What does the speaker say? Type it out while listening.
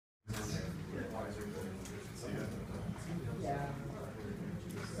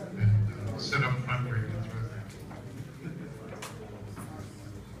Sit up front where you can throw that.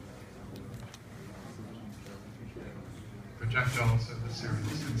 Project also the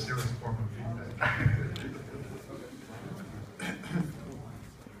sincerest form of feedback.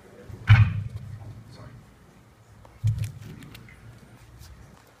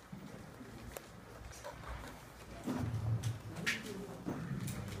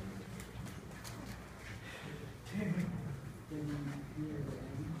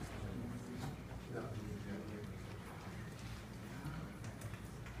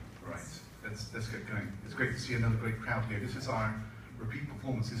 Let's get going. It's great to see another great crowd here. This is our repeat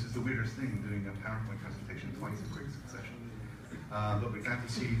performance. This is the weirdest thing, doing a PowerPoint presentation twice in quick succession. But we're glad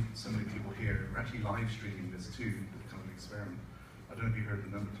to see so many people here. We're actually live streaming this too, as kind of an experiment. I don't know if you heard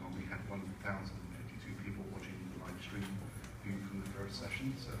the number, Tom. We had 1,052 people watching the live stream viewing from the first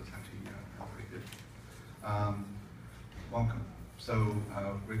session, so it's actually pretty good. Welcome. So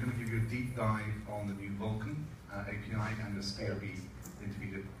we're going to give you a deep dive on the new Vulkan API and the SPIR-V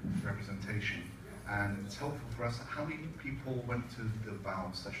intermediate representation. And it's helpful for us. How many people went to the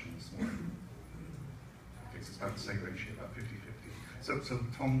Valve session this morning? I think it's about the same ratio, about 50-50. So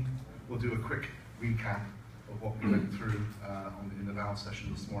Tom will do a quick recap of what we went through in the Valve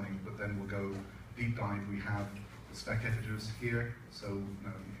session this morning, but then we'll go deep dive. We have the spec editors here, so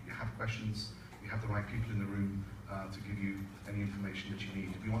if you have questions, we have the right people in the room to give you any information that you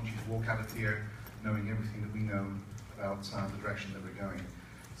need. We want you to walk out of here knowing everything that we know about the direction that we're going.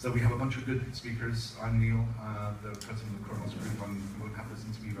 So we have a bunch of good speakers. I'm Neil, the president of the Khronos Group. You won't have to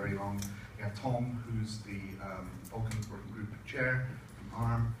listen to me very long. We have Tom, who's the Vulkan Working Group Chair from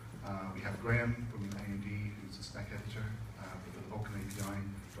ARM. We have Graham from AMD, who's the spec editor for the Vulkan API.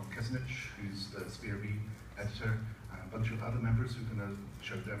 John Kesinich, who's the SPIR-V editor. And a bunch of other members who are going to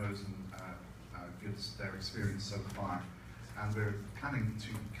show demos and give us their experience so far. And we're planning to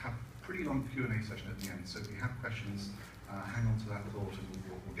have a pretty long Q&A session at the end. So if you have questions, hang on to that thought and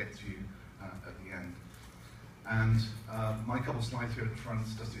we'll get to you at the end. And my couple slides here at the front,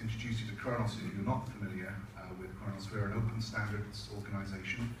 just to introduce you to Khronos, if you're not familiar with Khronos. We're an open standards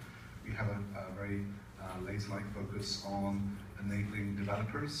organization. We have a very laser-like focus on enabling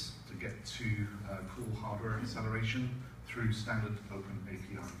developers to get to cool hardware acceleration through standard open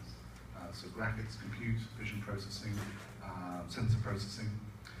APIs. So graphics, compute, vision processing, sensor processing.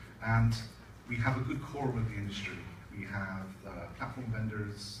 And we have a good core of the industry. We have the platform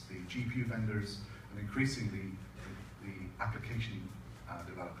vendors, the GPU vendors, and increasingly the application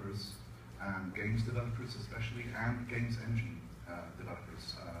developers, and games developers especially, and games engine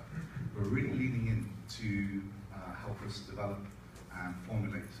developers. We're really leaning in to help us develop and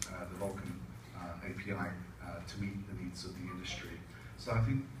formulate the Vulkan API to meet the needs of the industry. So I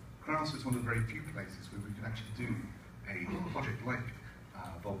think Khronos is one of the very few places where we can actually do a project like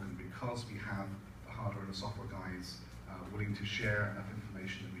Vulkan, because we have the hardware and the software guys willing to share enough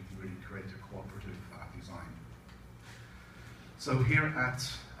information that we can really create a cooperative design. So here at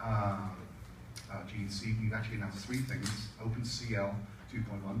GEC, we've actually announced 3 things. OpenCL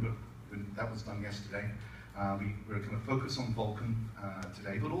 2.1, but that was done yesterday. We're going to focus on Vulkan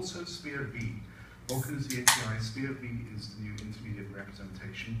today, but also SPIR-V. Vulkan is the API, SPIR-V is the new intermediate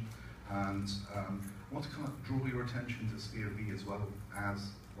representation. And I want to kind of draw your attention to SPIR-V as well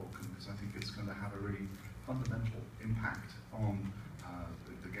as Vulkan, because I think it's going to have a really fundamental impact on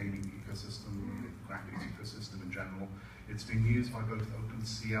the gaming ecosystem, the graphics ecosystem in general. It's being used by both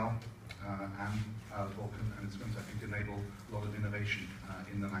OpenCL and Vulkan, and it's going to, I think, enable a lot of innovation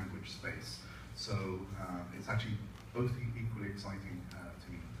in the language space. So it's actually both equally exciting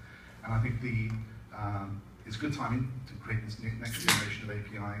to me. And I think it's good timing to create this next generation of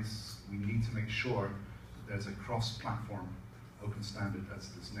APIs. We need to make sure that there's a cross-platform open standard as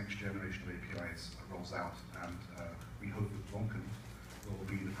this next generation of APIs rolls out, and we hope that Vulkan will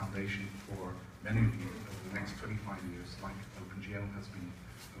be the foundation for many of you over the next 25 years, like OpenGL has been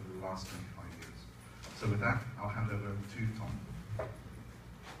over the last 25 years. So with that, I'll hand over to Tom.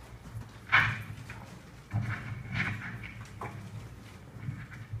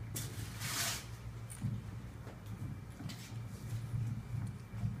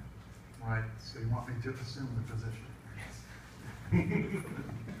 Right, so you want me to assume the position?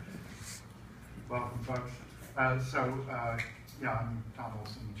 Welcome, folks. Yeah, I'm Tom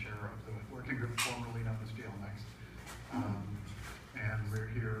Olson, chair of the working group formerly known as glNext. And we're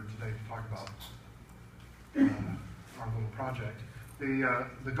here today to talk about our little project.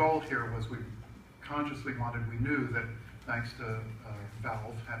 The goal here was we knew that thanks to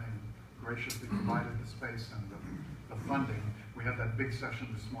Valve having graciously provided the space and the funding, we had that big session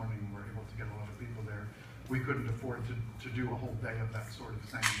this morning. We were able to get a lot of people there. we couldn't afford to do a whole day of that sort of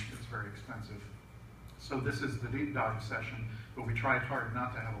thing. It's very expensive. So this is the deep dive session, but we tried hard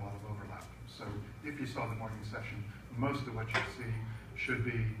not to have a lot of overlap. So if you saw the morning session, most of what you see should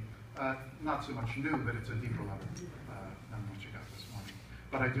be not so much new, but it's a deeper level than what you got this morning.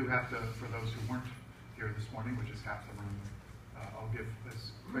 But I do have to, for those who weren't here this morning, which is half the room, I'll give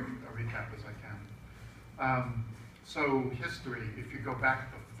as quick a recap as I can. So history, if you go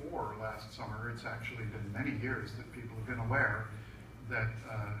back before last summer, it's actually been many years that people have been aware that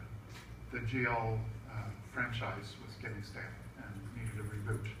the GL franchise was getting stale and needed a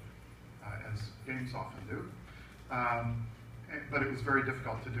reboot, as games often do. But it was very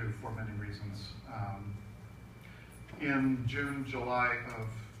difficult to do for many reasons. In June, July of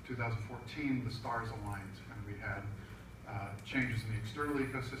 2014, the stars aligned, and we had changes in the external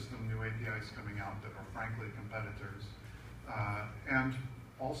ecosystem, new APIs coming out that are frankly competitors, and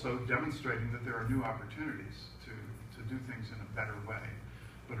also demonstrating that there are new opportunities to do things in a better way,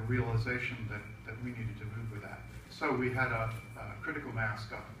 but a realization that we needed to move with that. So we had a critical mass,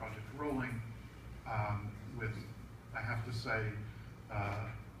 got the project rolling with, I have to say,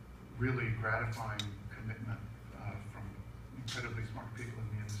 really gratifying commitment from incredibly smart people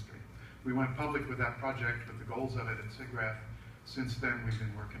in the industry. We went public with that project with the goals of it at SIGGRAPH. Since then, we've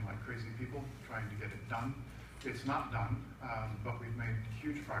been working like crazy people trying to get it done. It's not done, but we've made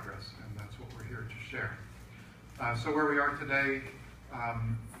huge progress, and that's what we're here to share. So where we are today,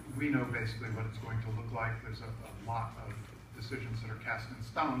 we know basically what it's going to look like. There's a lot of decisions that are cast in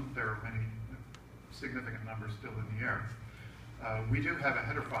stone. There are many significant numbers still in the air. We do have a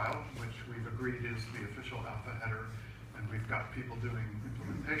header file, which we've agreed is the official alpha header, and we've got people doing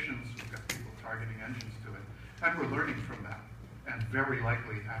implementations, we've got people targeting engines to it, and we're learning from that. And very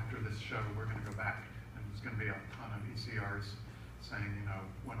likely after this show, we're going to go back, and there's going to be a ton of ECRs saying, you know,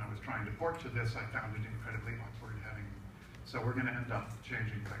 when I was trying to port to this, I found it incredibly awkward having, so we're going to end up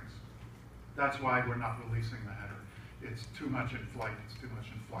changing things. That's why we're not releasing the header. It's too much in flight, it's too much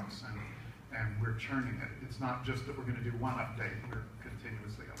in flux, and we're churning it. It's not just that we're going to do one update, we're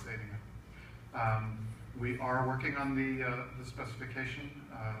continuously updating it. We are working on the specification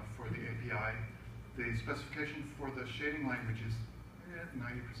for the API. The specification for the shading language is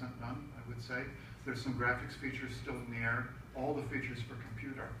 90% done, I would say. There's some graphics features still in the air. All the features for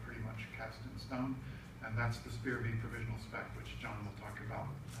compute are pretty much cast in stone, and that's the SPIR-V provisional spec, which John will talk about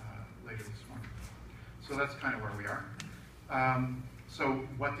later this morning. So that's kind of where we are. So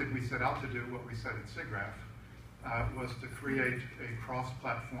what did we set out to do? What we said at SIGGRAPH was to create a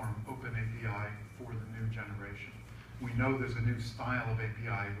cross-platform open API for the new generation. We know there's a new style of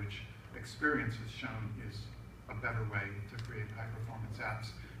API which experience has shown is a better way to create high-performance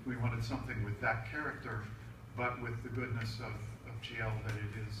apps. We wanted something with that character, but with the goodness of GL that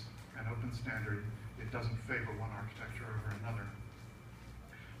it is an open standard. It doesn't favor one architecture over another.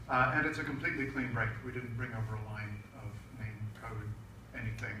 And it's a completely clean break. We didn't bring over a line of name, code,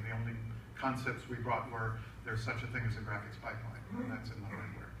 anything. The only concepts we brought were there's such a thing as a graphics pipeline, and that's in the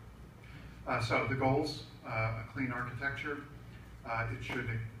hardware. So the goals, a clean architecture. It should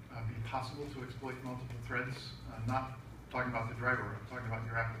be possible to exploit multiple threads. Not talking about the driver, I'm talking about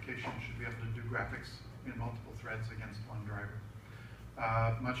your application should be able to do graphics in multiple threads against one driver.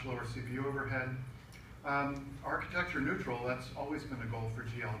 Much lower CPU overhead. Architecture neutral, that's always been a goal for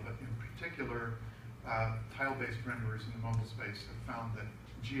GL, but in particular, tile-based renderers in the mobile space have found that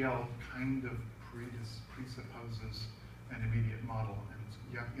GL kind of presupposes an immediate model, and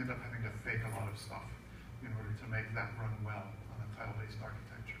you end up having to fake a lot of stuff in order to make that run well on a tile-based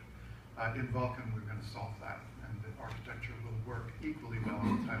architecture. In Vulkan, we're going to solve that, and the architecture will work equally well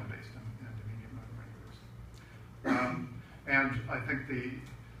on tile-based and immediate mode renderers. And I think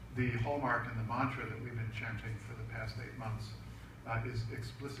the hallmark and the mantra that we've been chanting for the past 8 months is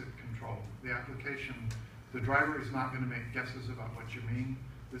explicit control. The application, the driver is not going to make guesses about what you mean.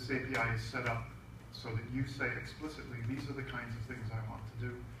 This API is set up so that you say explicitly, these are the kinds of things I want to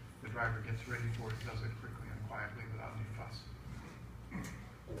do. The driver gets ready for it, does it quickly and quietly without any fuss.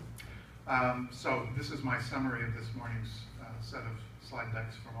 So this is my summary of this morning's set of slide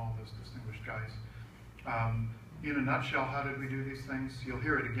decks from all those distinguished guys. In a nutshell, how did we do these things? You'll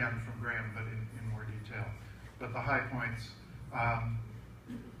hear it again from Graham, but in more detail. But the high points.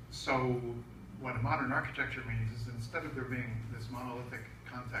 So what a modern architecture means is instead of there being this monolithic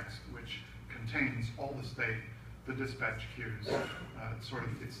context which contains all the state, the dispatch queues,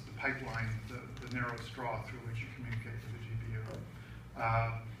 it's the pipeline, the narrow straw through which you communicate to the GPU.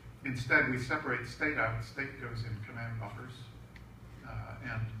 Instead, we separate state out. State goes in command buffers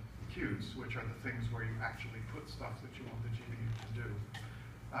and queues, which are the things where you actually put stuff that you want the GPU to do.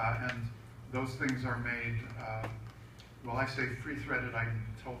 And Those things are made, well, I say free-threaded. I'm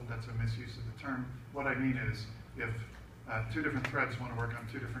told that's a misuse of the term. What I mean is, if two different threads want to work on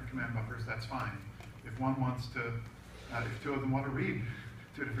two different command buffers, that's fine. If one wants to, if two of them want to read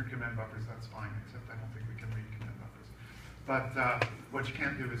two different command buffers, that's fine, except I don't think we can read command buffers. But what you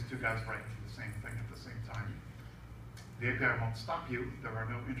can't do is two guys write the same thing at the same time. The API won't stop you. There are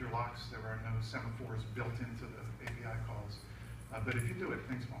no interlocks. There are no semaphores built into the API calls. But if you do it,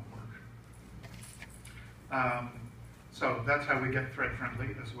 things won't work. So that's how we get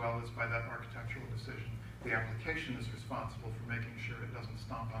thread-friendly, as well as by that architectural decision. The application is responsible for making sure it doesn't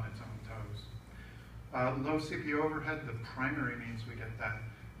stomp on its own toes. Low CPU overhead, the primary means we get that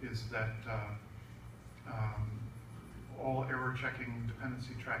is that all error checking,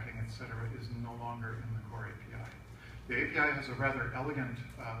 dependency tracking, etc. is no longer in the core API. The API has a rather elegant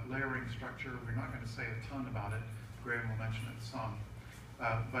layering structure. We're not going to say a ton about it. Graham will mention it some.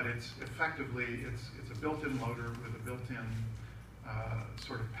 But it's effectively, it's a built-in loader with a built-in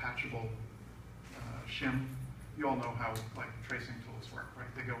sort of patchable shim. You all know how like tracing tools work, right?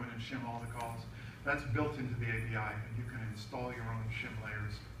 They go in and shim all the calls. That's built into the API, and you can install your own shim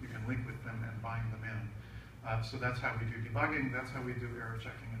layers. You can link with them and bind them in. So that's how we do debugging. That's how we do error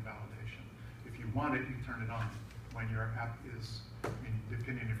checking and validation. If you want it, you turn it on. When your app is, in the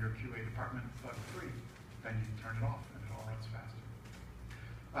opinion of your QA department, bug-free, then you turn it off, and it all runs faster.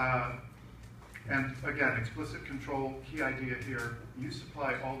 And again, explicit control, key idea here, you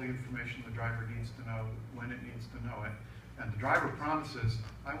supply all the information the driver needs to know when it needs to know it. And the driver promises,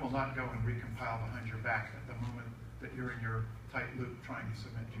 I will not go and recompile behind your back at the moment that you're in your tight loop trying to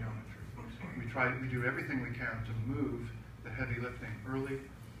submit geometry. We do everything we can to move the heavy lifting early.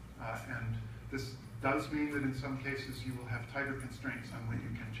 And this does mean that in some cases you will have tighter constraints on when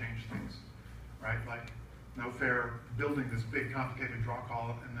you can change things, right? Like, no fair building this big complicated draw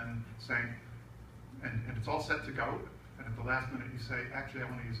call and then saying, and it's all set to go, and at the last minute you say, actually I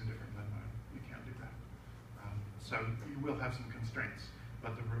want to use a different method. You can't do that. So you will have some constraints,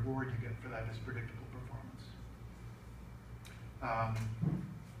 but the reward you get for that is predictable performance.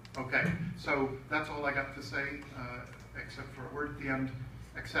 Okay, so that's all I got to say, except for a word at the end,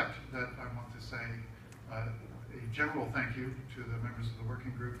 except that I want to say a general thank you to the members of the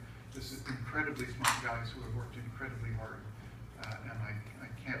working group. This is incredibly smart guys who have worked incredibly hard, and I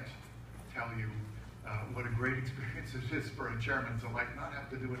can't tell you what a great experience it is for a chairman to like not have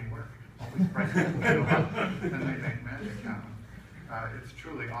to do any work. Always bright people show up and they make magic happen. It's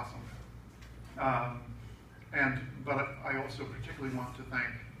truly awesome. But I also particularly want to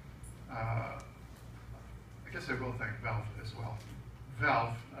thank, I guess I will thank Valve as well.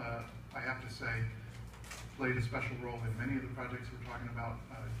 Valve, I have to say, played a special role in many of the projects we're talking about.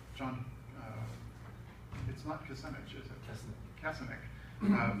 John, it's not Kasenich, is it? Kasenich.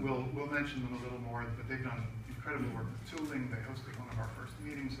 We'll mention them a little more, but they've done incredible work with tooling. They hosted one of our first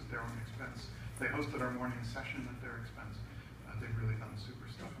meetings at their own expense. They hosted our morning session at their expense. They've really done super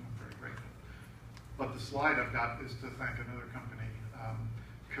stuff, and I'm very grateful. But the slide I've got is to thank another company.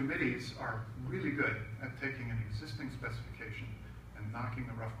 Committees are really good at taking an existing specification and knocking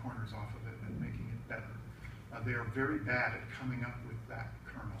the rough corners off of it and making it better. They are very bad at coming up with that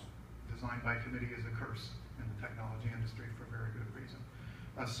kernel. Designed by committee is a curse in the technology industry for very good reason.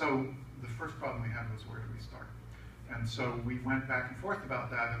 So the first problem we had was, where do we start? And so we went back and forth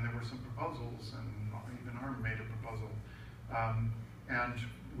about that, and there were some proposals, and even ARM made a proposal. And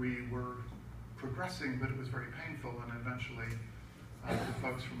we were progressing, but it was very painful, and eventually the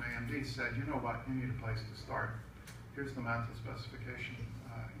folks from AMD said, you know what, you need a place to start. Here's the Manta specification.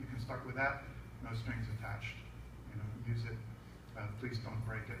 You can start with that, no strings attached. You know, use it. Please don't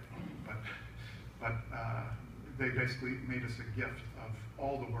break it. But they basically made us a gift of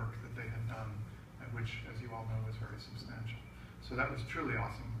all the work that they had done, which, as you all know, is very substantial. So that was truly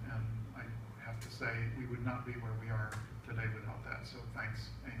awesome, and I have to say we would not be where we are today without that. So thanks,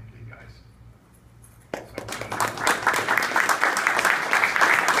 AMD guys.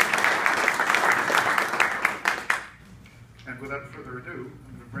 And without further ado,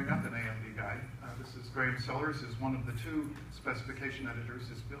 I'm going to bring up an AMD guy. This is Graham Sellers, is one of the two specification editors.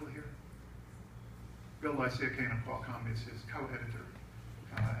 Is Bill here? Bill Lysiakane of Qualcomm is his co-editor,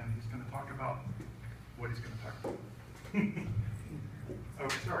 and he's going to talk about what he's going to talk about. Oh,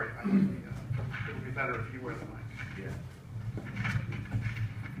 sorry. It would be better if you wear the mic. Yeah.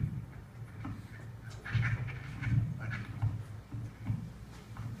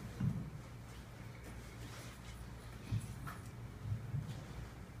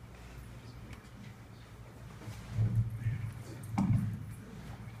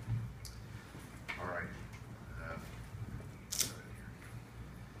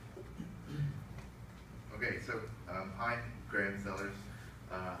 Okay, so hi, Graham Sellers.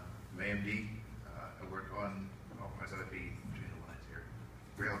 I'm AMD. I work on, I gotta be between the lines here,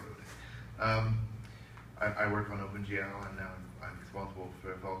 railroad. I work on OpenGL and I'm responsible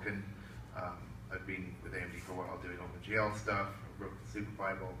for Vulkan. I've been with AMD for a while doing OpenGL stuff. I wrote the Super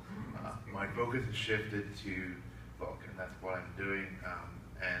Bible. My focus has shifted to Vulkan. That's what I'm doing.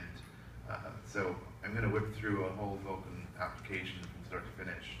 So I'm going to whip through a whole Vulkan application from start to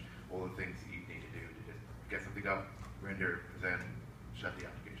finish, all the things that you need to do to just get something up, render, present, shut the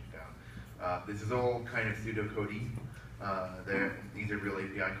application down. This is all kind of pseudocode-y. These are real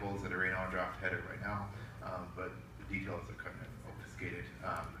API calls that are in our draft header right now, but the details are kind of obfuscated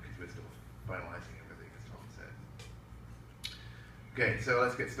because we're still finalizing everything, as Tom said. Okay, so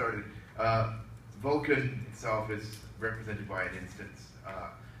let's get started. Vulkan itself is represented by an instance.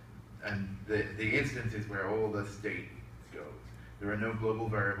 And the instance is where all the state goes. There are no global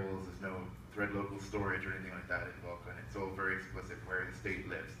variables, there's no thread local storage or anything like that in Vulkan. It's all very explicit where the state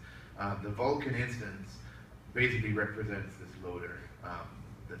lives. The Vulkan instance basically represents this loader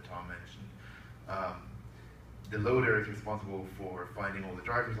that Tom mentioned. The loader is responsible for finding all the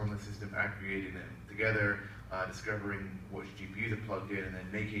drivers on the system, aggregating them together, discovering which GPUs are plugged in, and then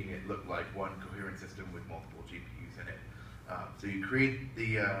making it look like one coherent system with multiple GPUs in it. So you create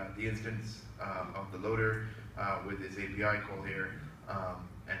the instance of the loader with this API call here,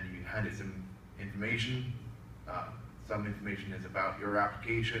 and you hand it some information. Some information is about your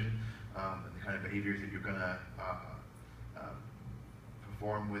application and the kind of behaviors that you're going to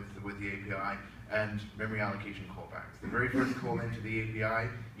perform with the API, and memory allocation callbacks. The very first call into the API,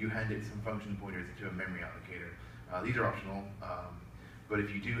 you hand it some function pointers to a memory allocator. These are optional, but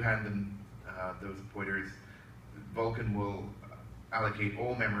if you do hand them those pointers, Vulkan will allocate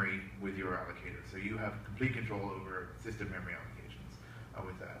all memory with your allocator. So you have complete control over system memory allocations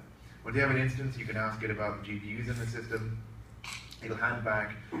with that. When you have an instance, you can ask it about the GPUs in the system. It'll hand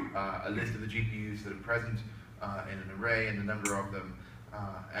back a list of the GPUs that are present in an array and the number of them.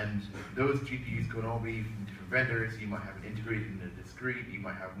 And those GPUs can all be from different vendors. You might have an integrated and a discrete. You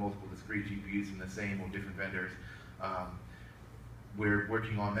might have multiple discrete GPUs from the same or different vendors. We're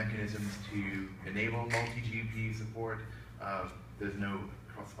working on mechanisms to enable multi-GPU support. There's no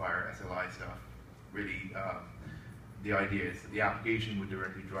crossfire SLI stuff. Really, the idea is that the application would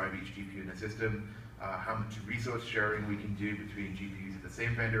directly drive each GPU in the system. How much resource sharing we can do between GPUs of the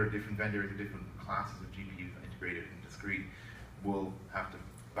same vendor or different vendors or different classes of GPUs, integrated and discrete, we'll have to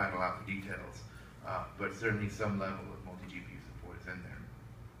battle out the details. But certainly some level of multi-GPU support is in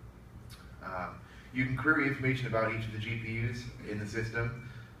there. You can query information about each of the GPUs in the system.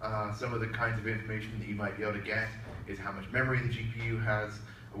 Some of the kinds of information that you might be able to get is how much memory the GPU has,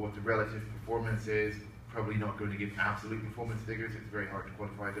 or what the relative performance is. Probably not going to give absolute performance figures, it's very hard to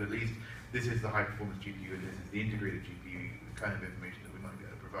quantify, but at least this is the high performance GPU and this is the integrated GPU, the kind of information that we might be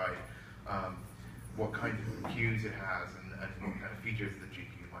able to provide. What kinds of queues it has and what kind of features the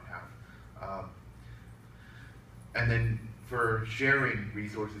GPU might have. And then for sharing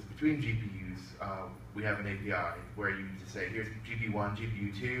resources between GPUs, we have an API where you just say, here's GPU1,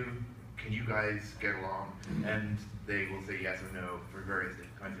 GPU2, can you guys get along? And they will say yes or no for various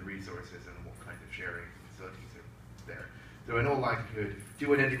kinds of resources and what kinds of sharing facilities are there. So in all likelihood,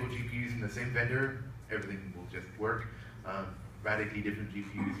 two identical GPUs in the same vendor, everything will just work. Radically different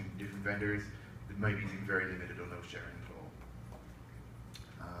GPUs in different vendors, it might be very limited or no sharing at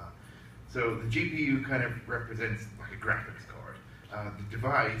all. So the GPU kind of represents like a graphics card. The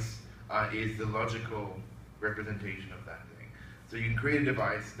device is the logical representation of that thing. So you can create a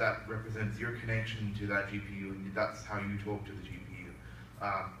device that represents your connection to that GPU, and that's how you talk to the GPU.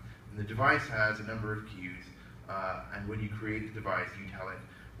 And the device has a number of queues, and when you create the device, you tell it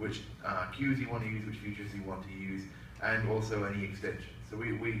which queues you want to use, which features you want to use, and also any extensions. So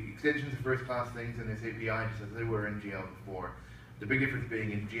extensions are first-class things in this API, just as they were in GL before. The big difference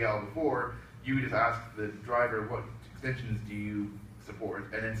being in GL before, you just ask the driver what extensions do you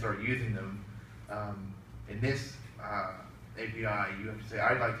support, and then start using them. In this API, you have to say,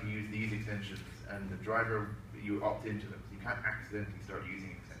 I'd like to use these extensions, and the driver, you opt into them. So you can't accidentally start using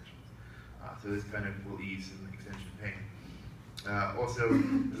extensions. So this kind of will ease some extension pain. Also,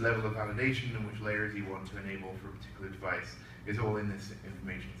 the level of validation and which layers you want to enable for a particular device is all in this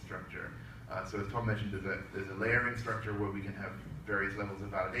information structure. So as Tom mentioned, there's a layering structure where we can have various levels of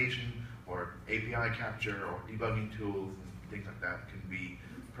validation, or API capture, or debugging tools, and things like that can be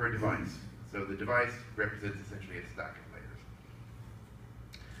per device. So the device represents essentially a stack of layers.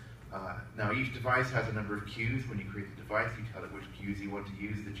 Now each device has a number of queues. When you create the device, you tell it which queues you want to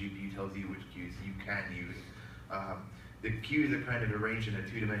use. The GPU tells you which queues you can use. The queues are kind of arranged in a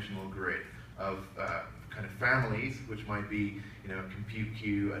two-dimensional grid. kind of families, which might be, a compute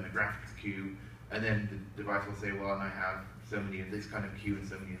queue and a graphics queue, and then the device will say, well, and I have so many of this kind of queue and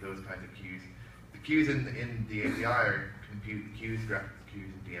so many of those kinds of queues. The queues in the API are compute queues, graphics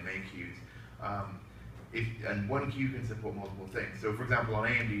queues, and DMA queues. And one queue can support multiple things. So for example, on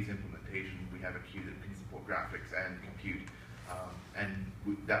AMD's implementation, we have a queue that can support graphics and compute.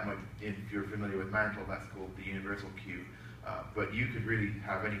 That might, if you're familiar with Mantle, that's called the universal queue. But you could really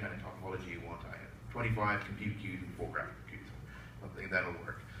have any kind of topology you want. I have 25 compute queues and 4 graphics queues, something that'll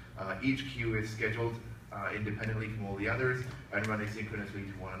work. Each queue is scheduled independently from all the others and run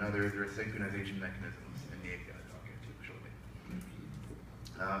asynchronously to one another. There are synchronization mechanisms in the API that I'll get to shortly.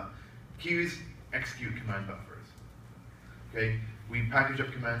 Queues execute command buffers. Okay, we package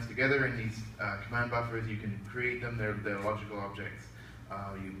up commands together in these command buffers. You can create them, they're logical objects.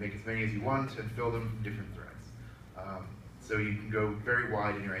 You make as many as you want and fill them from different threads. So you can go very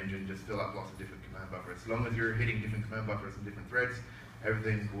wide in your engine, just fill up lots of different command buffers. As long as you're hitting different command buffers and different threads,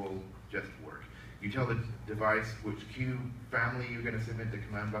 everything will just work. You tell the device which queue family you're going to submit the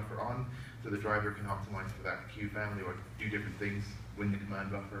command buffer on, so the driver can optimize for that queue family or do different things with the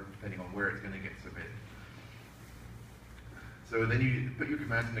command buffer, depending on where it's going to get submitted. So then you put your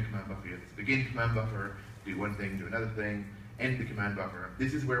commands in the command buffer. You have this begin command buffer, do one thing, do another thing, end the command buffer.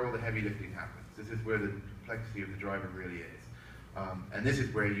 This is where all the heavy lifting happens. This is where the complexity of the driver really is. And this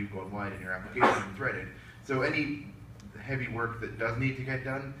is where you've gone wide in your application and threaded. So any heavy work that does need to get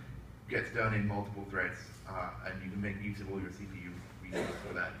done gets done in multiple threads, and you can make use of all your CPU resources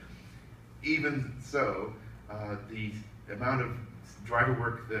for that. Even so, the amount of driver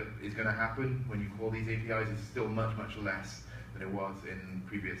work that is going to happen when you call these APIs is still much, much less than it was in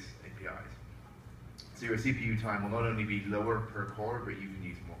previous APIs. So your CPU time will not only be lower per core, but you can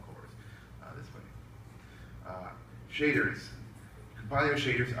use more cores this way. Shaders. Compile your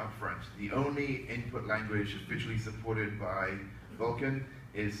shaders up front. The only input language officially supported by Vulkan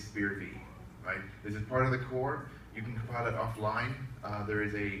is SPIR-V, right? This is part of the core. You can compile it offline. There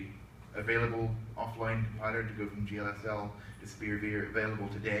is a available offline compiler to go from GLSL to SPIR-V available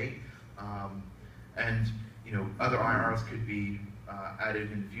today. And other IRs could be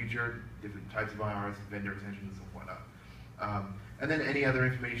added in the future, different types of IRs, vendor extensions, and whatnot. And then any other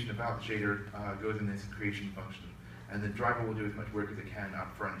information about the shader goes in this creation function. And the driver will do as much work as it can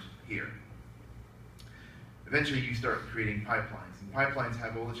up front here. Eventually, you start creating pipelines. And pipelines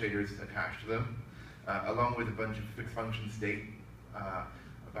have all the shaders attached to them, along with a bunch of fixed function state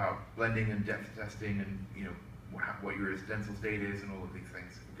about blending and depth testing and what your stencil state is and all of these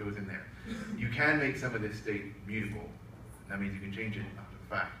things. It goes in there. You can make some of this state mutable. That means you can change it after the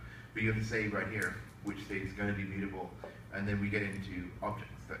fact. But you have to say right here which state is going to be mutable. And then we get into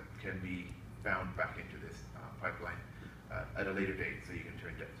objects that can be bound back into this pipeline at a later date, so you can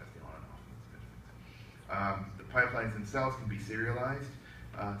turn depth testing on and off. The pipelines themselves can be serialized,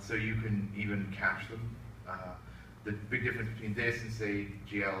 so you can even cache them. The big difference between this and say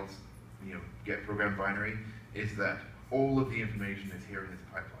GL's get program binary is that all of the information is here in this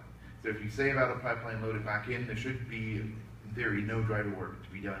pipeline. So if you save out a pipeline, load it back in, there should be, in theory, no driver work to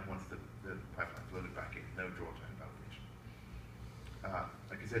be done once the pipeline's loaded back in, no draw time validation.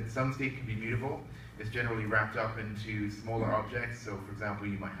 Like I said, some state can be mutable. It's generally wrapped up into smaller objects. So for example,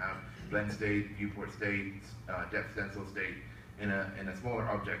 you might have blend state, viewport state, depth stencil state in a smaller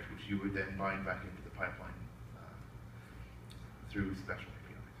object, which you would then bind back into the pipeline through special APIs.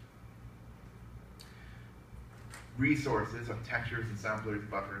 Resources of textures and samplers,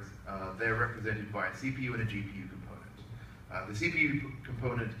 buffers, they're represented by a CPU and a GPU component. The CPU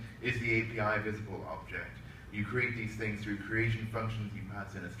component is the API visible object. You create these things through creation functions. You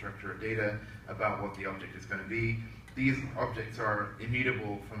pass in a structure of data about what the object is going to be. These objects are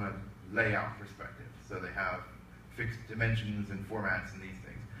immutable from a layout perspective. So they have fixed dimensions and formats and these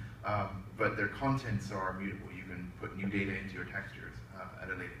things. But their contents are mutable. You can put new data into your textures at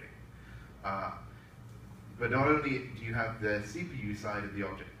a later date. But not only do you have the CPU side of the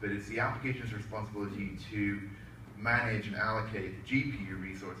object, but it's the application's responsibility to manage and allocate GPU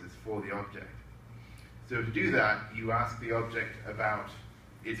resources for the object. So to do that, you ask the object about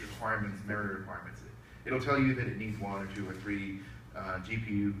its requirements, memory requirements. It'll tell you that it needs 1 or 2 or 3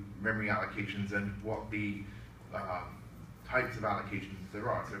 GPU memory allocations and what the types of allocations there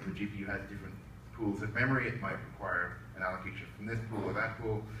are. So if the GPU has different pools of memory, it might require an allocation from this pool or that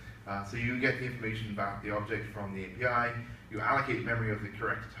pool. So you get the information about the object from the API, you allocate memory of the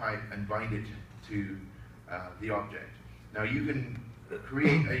correct type and bind it to the object. Now you can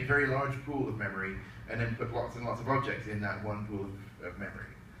create a very large pool of memory and then put lots and lots of objects in that one pool of memory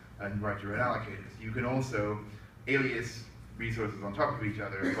and write your own allocators. You can also alias resources on top of each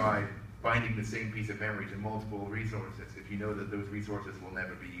other by binding the same piece of memory to multiple resources if you know that those resources will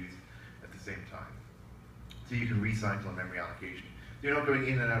never be used at the same time. So you can recycle a memory allocation. You're not going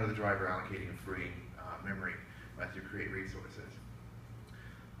in and out of the driver allocating and freeing memory as you create resources.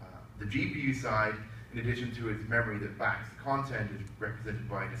 The GPU side, in addition to its memory that backs the content, is represented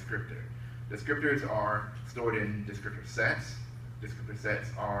by a descriptor. Descriptors are stored in descriptor sets. Descriptor sets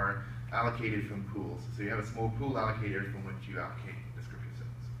are allocated from pools. So you have a small pool allocator from which you allocate descriptor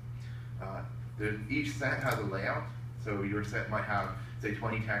sets. Each set has a layout. So your set might have, say,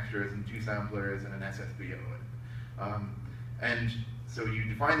 20 textures and 2 samplers and an SSBO. And so you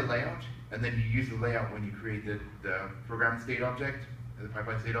define the layout, and then you use the layout when you create the program state object, the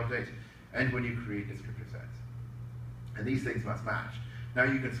pipeline state object, and when you create descriptor sets. And these things must match. Now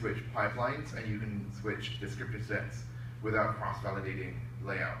you can switch pipelines, and you can switch descriptor sets without cross-validating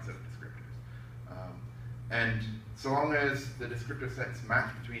layouts of descriptors. And so long as the descriptor sets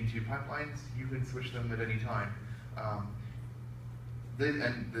match between 2 pipelines, you can switch them at any time.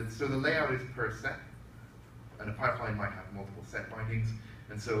 So the layout is per set, and a pipeline might have multiple set bindings,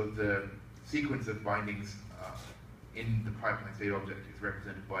 and so the sequence of bindings in the pipeline state object is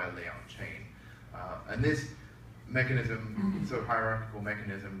represented by a layout chain. And this mechanism, so hierarchical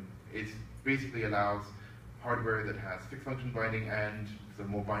mechanism, basically allows hardware that has fixed function binding and some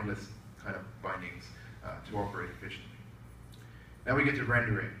more bindless kind of bindings to operate efficiently. Now we get to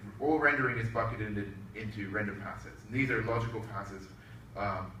rendering. All rendering is bucketed into render passes. And these are logical passes,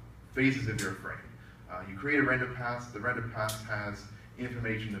 phases of your frame. You create a render pass. The render pass has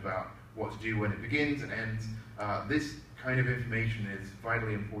information about what to do when it begins and ends. This kind of information is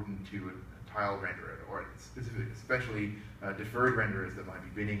vitally important to a tile renderer, or especially deferred renderers that might be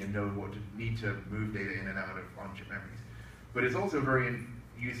binning and know what to need to move data in and out of on-chip memories. But it's also very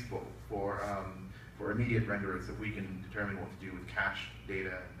useful for immediate renderers that we can determine what to do with cache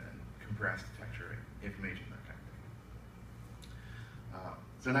data and compressed texture information, that kind of thing.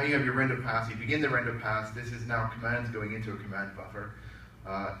 So now you have your render pass. You begin the render pass. This is now commands going into a command buffer.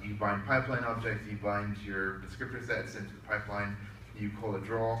 You bind pipeline objects. You bind your descriptor sets into the pipeline. You call a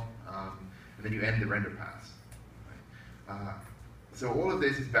draw, and then you end the render pass. Right? So all of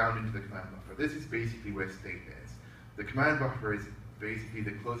this is bound into the command buffer. This is basically where state is. The command buffer is basically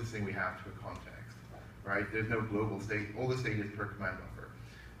the closest thing we have to a context. Right? There's no global state. All the state is per command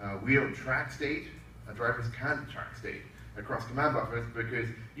buffer. We don't track state. Drivers can't track state across command buffers because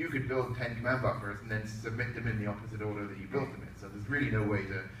you could build 10 command buffers and then submit them in the opposite order that you built them in. So there's really no way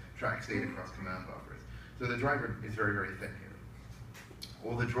to track state across command buffers. So the driver is very, very thin here.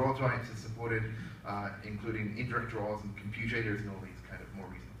 All the draw types are supported, including indirect draws and computators and all these kind of more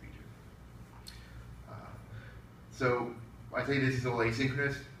recent features. So I say this is all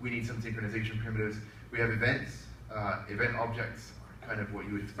asynchronous. We need some synchronization primitives. We have events. Event objects are kind of what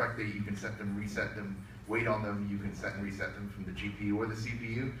you would expect. That you can set them, reset them, wait on them. You can set and reset them from the GPU or the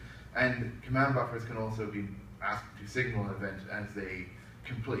CPU. And command buffers can also be asked to signal an event as they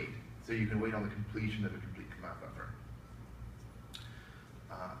complete. So you can wait on the completion of a complete command buffer.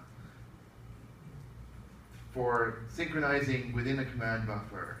 For synchronizing within a command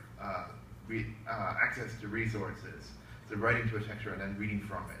buffer, access to resources, so writing to a texture and then reading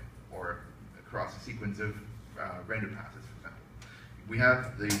from it, or across a sequence of render passes, for example. We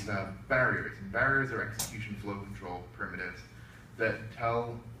have these barriers, and barriers are execution flow control primitives that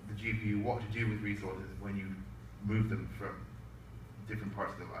tell the GPU what to do with resources when you move them from different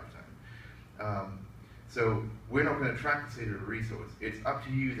parts of the lifetime. So we're not going to track the state of a resource. It's up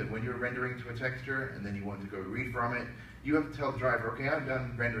to you that when you're rendering to a texture and then you want to go read from it, you have to tell the driver, okay, I'm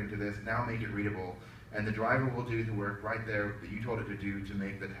done rendering to this, now make it readable. And the driver will do the work right there that you told it to do to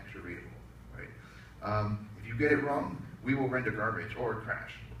make the texture readable. Right? If you get it wrong, we will render garbage or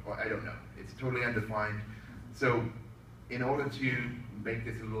crash. Or I don't know. It's totally undefined. So in order to make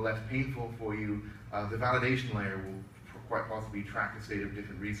this a little less painful for you, the validation layer will quite possibly track the state of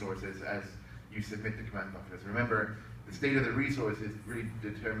different resources as you submit the command buffers. Remember, the state of the resource is really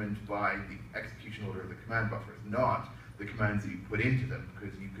determined by the execution order of the command buffers, not the commands that you put into them,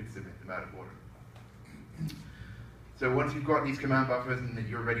 because you could submit them out of order. So once you've got these command buffers and that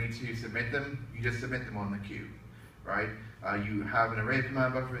you're ready to submit them, you just submit them on the queue, right? You have an array of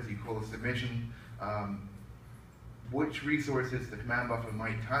command buffers, you call a submission. Which resources the command buffer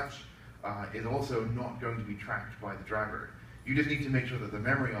might touch is also not going to be tracked by the driver. You just need to make sure that the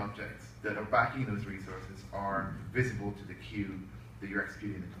memory objects that are backing those resources are visible to the queue that you're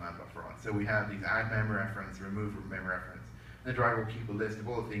executing the command buffer on. So we have these add mem reference, remove mem reference, and the driver will keep a list of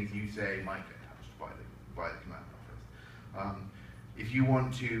all the things you say might get touched by the command buffers. If you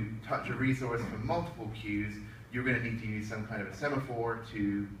want to touch a resource from multiple queues, you're going to need to use some kind of a semaphore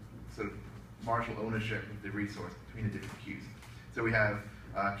to sort of marshal ownership of the resource between the different queues. So we have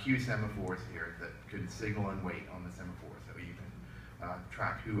queue semaphores here that can signal and wait on the semaphore, so you can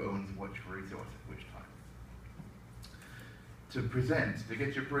track who owns which resource at which time. To present, to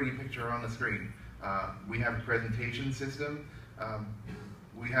get your pretty picture on the screen, we have a presentation system.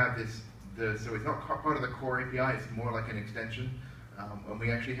 We have this, so it's not part of the core API, it's more like an extension. And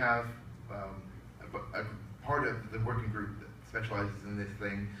we actually have a part of the working group that specializes in this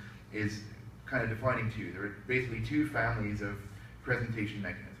thing is kind of defining two. There are basically two families of presentation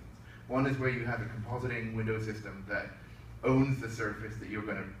mechanisms. One is where you have a compositing window system that owns the surface that you're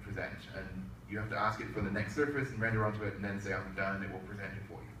going to present, and you have to ask it for the next surface and render onto it and then say I'm done and it will present it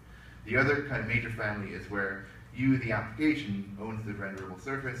for you. The other kind of major family is where you, the application, owns the renderable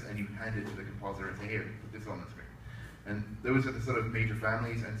surface and you hand it to the compositor and say, here, put this on the screen. And those are the sort of major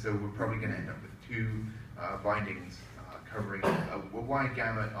families, and so we're probably going to end up with two bindings covering a wide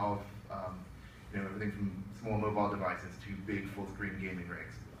gamut of everything from small mobile devices to big full-screen gaming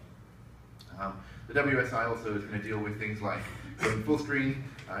rigs. The WSI also is going to deal with things like going full screen,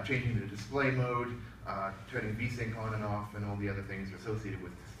 changing the display mode, turning VSync on and off, and all the other things associated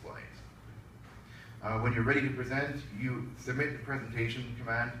with displays. When you're ready to present, you submit the presentation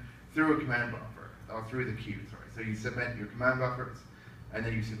command through a command buffer, or through the queue, sorry. So you submit your command buffers, and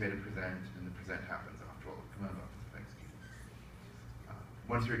then you submit a present, and the present happens after all the command buffers have executed.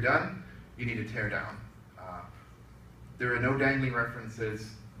 Once you're done, you need to tear down. There are no dangling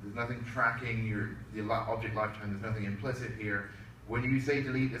references. There's nothing tracking the object lifetime. There's nothing implicit here. When you say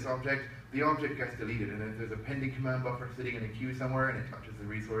delete this object, the object gets deleted, and if there's a pending command buffer sitting in a queue somewhere and it touches the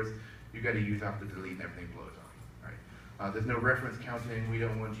resource, you've got to use after delete and everything blows up. Right? There's no reference counting. We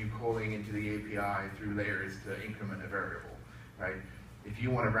don't want you calling into the API through layers to increment a variable. Right? If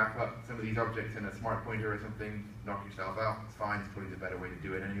you want to wrap up some of these objects in a smart pointer or something, knock yourself out. It's fine. It's probably the better way to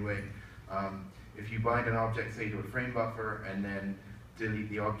do it anyway. If you bind an object, say, to a frame buffer and then delete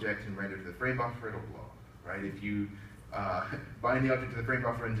the object and render to the frame buffer, it'll blow up. Right? If you bind the object to the frame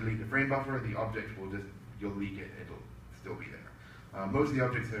buffer and delete the frame buffer, the object will you'll leak it. It'll still be there. Most of the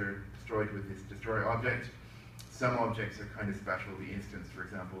objects are destroyed with this destroy object. Some objects are kind of special. The instance, for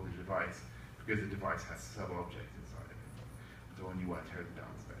example, the device, because the device has sub-objects inside of it. So when you want to tear them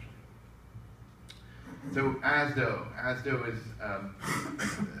down especially. So ASDO is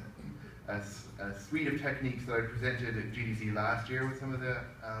a suite of techniques that I presented at GDC last year with some of the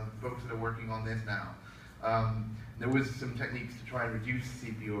folks that are working on this now. There was some techniques to try and reduce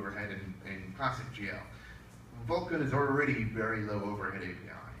CPU overhead in classic GL. Vulkan is already very low overhead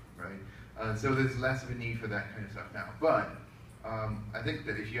API, right? So there's less of a need for that kind of stuff now. But I think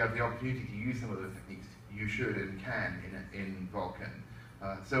that if you have the opportunity to use some of those techniques, you should and can in Vulkan.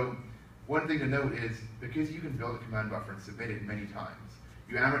 So one thing to note is, because you can build a command buffer and submit it many times,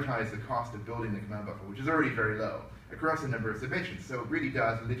 you amortize the cost of building the command buffer, which is already very low, across a number of submissions. So it really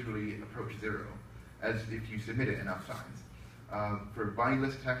does literally approach zero, as if you submit it enough times. For bind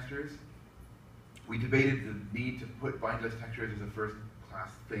list textures, we debated the need to put bind list textures as a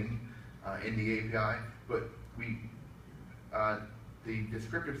first-class thing in the API, but the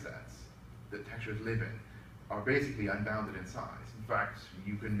descriptor sets that textures live in are basically unbounded in size. In fact,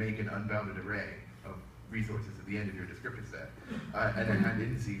 you can make an unbounded array of resources at the end of your descriptor set, and then hand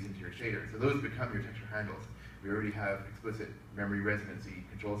indices into your shader. So those become your texture handles. We already have explicit memory residency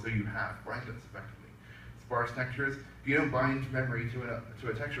control, so you have bindlets effectively. Sparse textures, if you don't bind memory to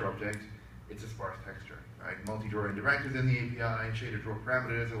a texture object, it's a sparse texture, right? Multi-drawer indirectors in the API, shader drawer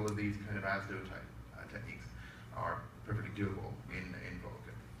parameters, all of these kind of ASDO type techniques are perfectly doable in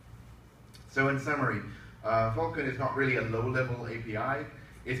Vulkan. So in summary, Vulkan is not really a low-level API.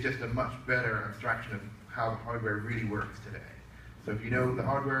 It's just a much better abstraction of how the hardware really works today. So if you know the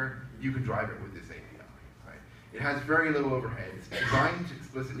hardware, you can drive it with this API. Right? It has very low overhead. It's designed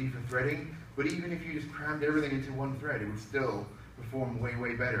explicitly for threading, but even if you just crammed everything into one thread, it would still perform way,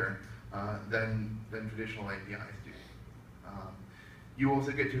 way better than traditional APIs do. You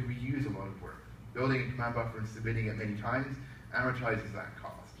also get to reuse a lot of work. Building a command buffer and submitting it many times amortizes that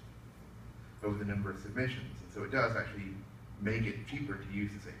cost over the number of submissions. And so it does actually make it cheaper to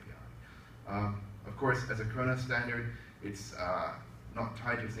use this API. Of course, as a Khronos standard, it's not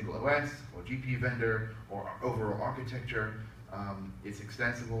tied to a single OS or GPU vendor or overall architecture. It's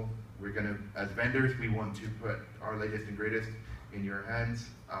extensible. We're going to, as vendors, we want to put our latest and greatest in your hands.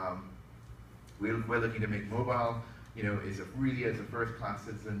 We're looking to make mobile, really as a first-class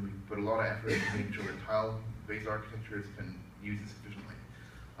citizen. We put a lot of effort into making sure that tile-based architectures can use it sufficiently.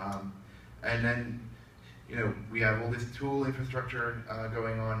 And then, we have all this tool infrastructure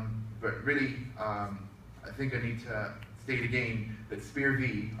going on, but really, I think I need to state again that SPIR-V,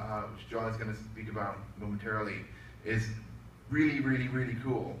 which John is going to speak about momentarily, is really, really, really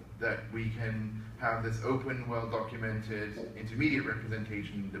cool that we can have this open, well-documented intermediate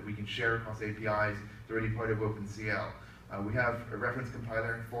representation that we can share across APIs. It's already part of OpenCL. We have a reference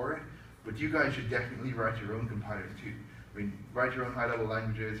compiler for it, but you guys should definitely write your own compilers too. I mean, write your own high-level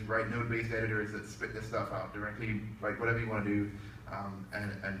languages, write node-based editors that spit this stuff out directly, write whatever you want to do,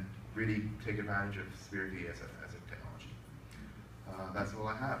 and really take advantage of SPIR-V as a technology. That's all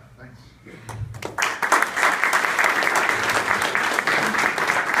I have. Thanks.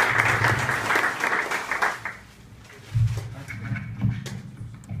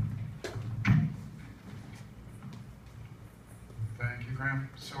 Thank you, Graham.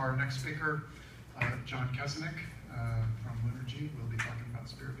 So our next speaker, John Kesenick from Linergy, will be talking about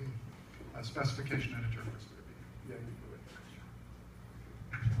SPIR-V, a specification editor for SPIR-V. Yeah, you do it.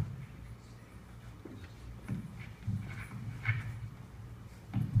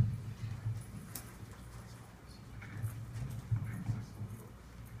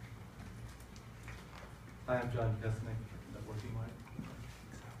 Hi, I'm John Kesenick. Is that working right?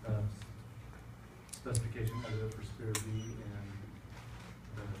 Specification editor for SPIR-V and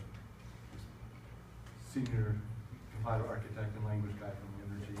the senior compiler architect and language guy from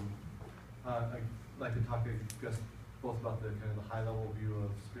Linergy. I'd like to talk, I guess, both about the kind of the high-level view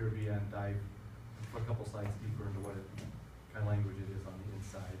of SPIR-V and dive for a couple slides deeper into what kind of language it is on the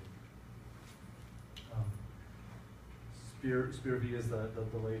inside. SPIR-V is the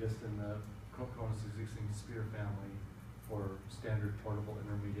latest in the Khronos existing SPIR family for standard portable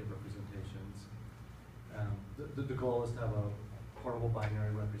intermediate representations. The goal is to have a portable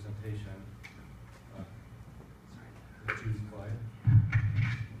binary representation. Choose quiet.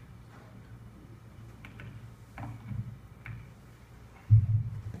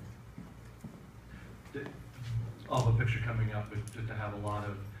 I'll have a picture coming up, but to have a lot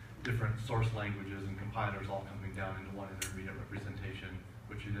of different source languages and compilers all coming down into one intermediate representation,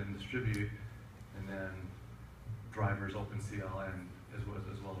 which you then distribute, and then drivers, OpenCL, and as well as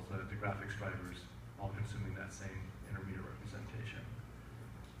the graphics drivers, all consuming that same intermediate representation.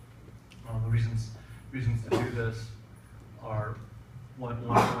 The reasons to do this are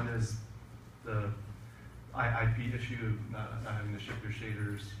one is the IP issue of not having to ship your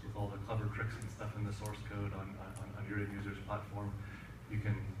shaders with all the clever tricks and stuff in the source code on your end user's platform. You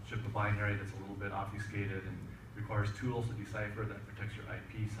can ship a binary that's a little bit obfuscated and requires tools to decipher that protects your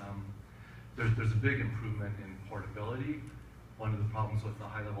IP some. There's a big improvement in portability. One of the problems with the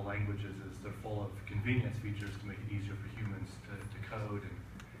high-level languages is they're full of convenience features to make it easier for humans to code,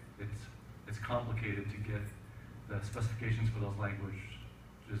 and it's complicated to get the specifications for those languages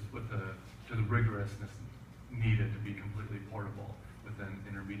to the rigorousness needed to be completely portable. With an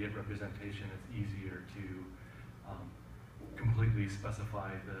intermediate representation, it's easier to completely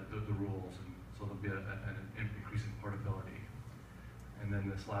specify the rules, and so there'll be an increase in portability. And then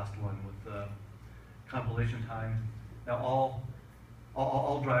this last one with the compilation time. Now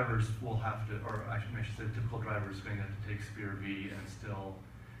all drivers will have to, or I should say the typical driver is going to have to take SPIR-V and still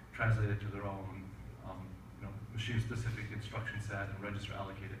translate it to their own machine-specific instruction set and register,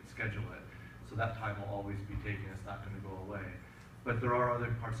 allocate it, and schedule it. So that time will always be taken. It's not going to go away. But there are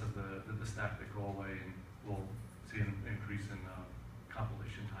other parts of the stack that go away, and we'll see an increase in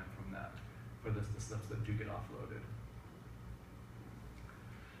compilation time from that for the stuff that do get offloaded.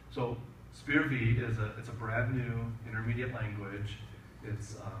 So SPIR-V it's a brand new intermediate language.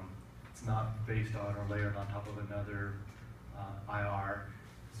 It's not based on or layered on top of another IR.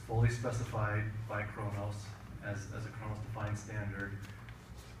 It's fully specified by Khronos as a Khronos-defined standard.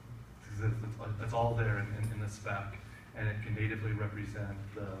 It's all there in the spec, and it can natively represent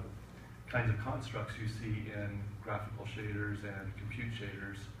the kinds of constructs you see in graphical shaders and compute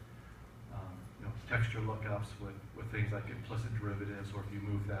shaders. Texture lookups with things like implicit derivatives, or if you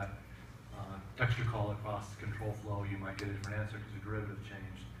move that texture call across control flow, you might get a different answer because the derivative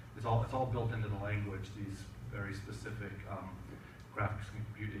changed. It's all built into the language, these very specific graphics and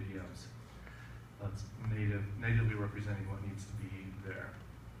compute idioms. That's natively representing what needs to be there.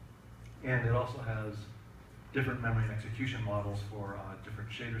 And it also has different memory and execution models for different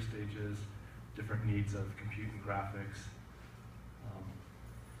shader stages, different needs of compute and graphics.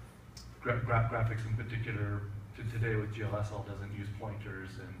 Graphics in particular, today with GLSL doesn't use pointers,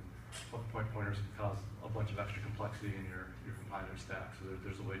 and pointers can cause a bunch of extra complexity in your compiler stack, so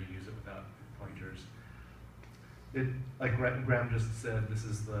there's a way to use it without pointers. Like Graham just said,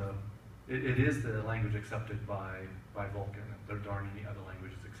 it is the language accepted by Vulkan. There aren't any other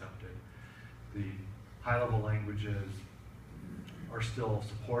languages accepted. The high-level languages are still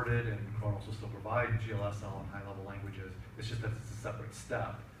supported, and Khronos will still provide GLSL and high-level languages. It's just that it's a separate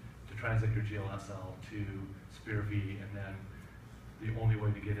step to translate your GLSL to SPIR-V, and then the only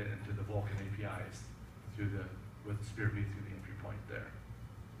way to get it into the Vulkan API is with SPIR-V through the entry point there.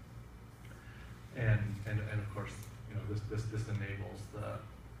 And of course, you know, this enables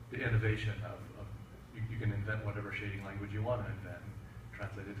the innovation of you can invent whatever shading language you want to invent and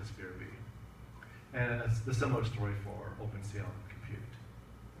translate it to SPIR-V. And it's the similar story for OpenCL and Compute.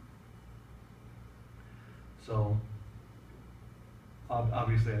 So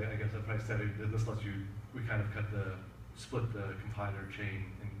obviously, I guess I probably said it, this lets you, we kind of split the compiler chain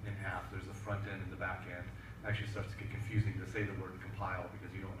in half. There's the front end and the back end. Actually starts to get confusing to say the word compile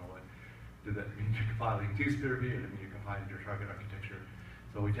because you don't know what, did that mean you're compiling to SPIR-V or did it mean you're compiling your target architecture?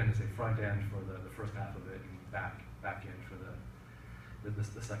 So we tend to say front end for the first half of it and back end for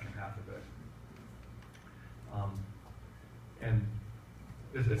the second half of it. And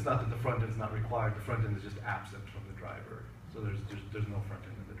it's not that the front end is not required, the front end is just absent from the driver. So there's no front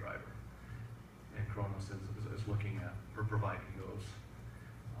end in the driver. And Khronos is looking at providing those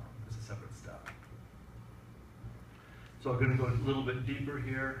as a separate step. So I'm going to go a little bit deeper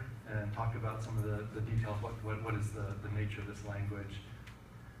here and talk about some of the details. What is the nature of this language?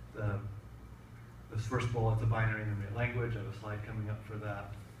 This first bullet's a binary intermediate language. I have a slide coming up for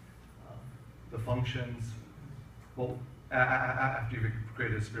that. The functions, well, after you've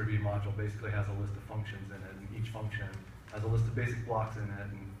created a SPIR-V module, basically has a list of functions in it, and each function has a list of basic blocks in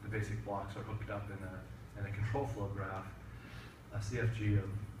it, and the basic blocks are hooked up in a control flow graph, a CFG of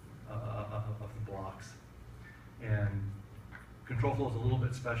the blocks. And control flow is a little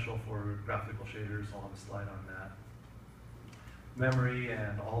bit special for graphical shaders. I'll have a slide on that. Memory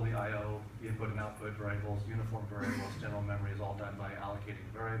and all the I/O, the input and output variables, uniform variables, general memory is all done by allocating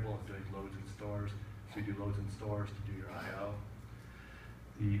variables, doing loads and stores. So you do loads and stores to do your I/O.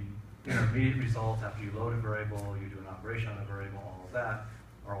 The intermediate results, after you load a variable, you do an operation on a variable, all of that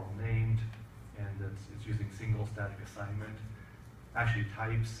are all named, and it's using single static assignment. Actually,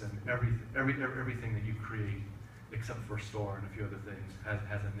 types and everything that you create, except for store and a few other things,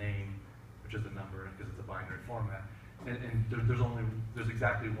 has a name, which is a number because it's a binary format. And there's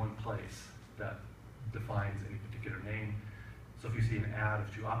exactly one place that defines any particular name. So if you see an add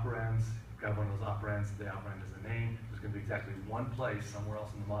of two operands, grab one of those operands, the operand is a name. There's going to be exactly one place somewhere else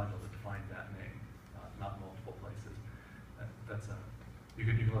in the module that defines that name, not multiple places. You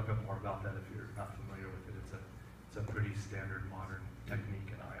can look up more about that if you're not familiar with it. It's a pretty standard modern technique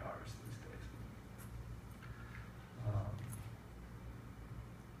in IRs these days.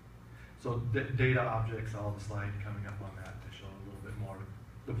 So data objects, I'll have a slide coming up on that to show a little bit more.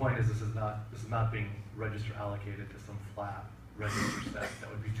 The point is this is not being register allocated to some flat register set. That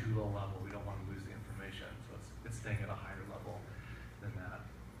would be too low level. We don't want to lose the information. So it's staying at a higher level than that.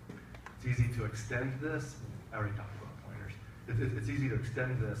 It's easy to extend this. I already talked about pointers. It's easy to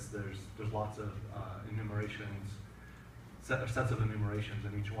extend this. There's lots of enumerations, sets of enumerations,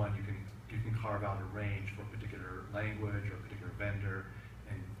 and each one you can carve out a range for a particular language or a particular vendor,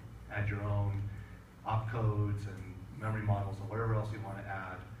 and add your own opcodes and memory models and whatever else you want to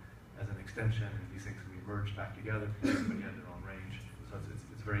add as an extension, and these things can be merged back together because everybody has their own range. So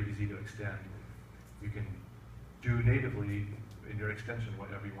it's very easy to extend. You can do natively in your extension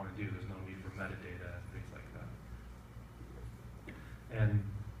whatever you want to do. There's no need for metadata and things like that. And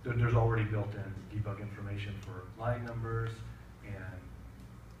there's already built-in debug information for line numbers and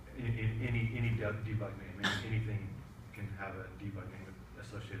any debug name. Anything can have a debug name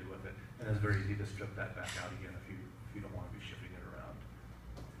associated with it, and it's very easy to strip that back out again if you don't want to be shifting it around.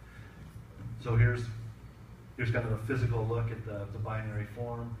 So here's kind of a physical look at the binary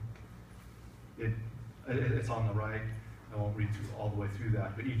form. It's on the right. I won't read all the way through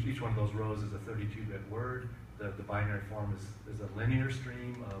that, but each one of those rows is a 32-bit word. The binary form is a linear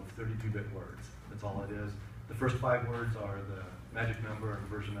stream of 32-bit words. That's all it is. The first 5 words are the magic number and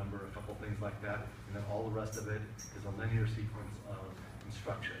version number, a couple things like that, and then all the rest of it is a linear sequence of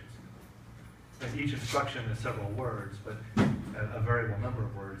instructions. And each instruction is several words, but a variable number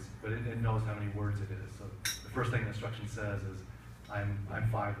of words, but it knows how many words it is. So the first thing the instruction says is, I'm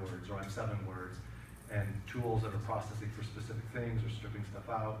 5 words, or I'm 7 words, and tools that are processing for specific things or stripping stuff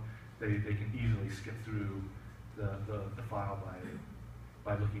out, they can easily skip through the file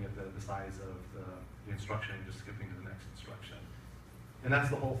by looking at the size of the instruction and just skipping to the next instruction. And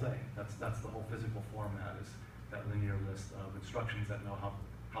that's the whole thing. That's the whole physical format, is that linear list of instructions that know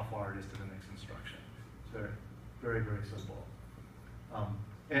how far it is to the next instruction. It's very, very, very simple.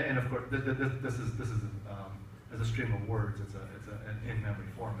 And of course, this is as a stream of words. It's an in-memory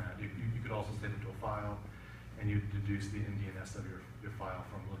format. You could also save it to a file, and you deduce the NDNS of your file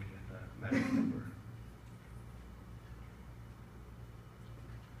from looking at the magic number.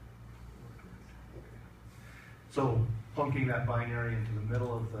 So plunking that binary into the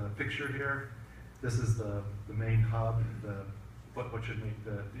middle of the picture here, this is the main hub, what should make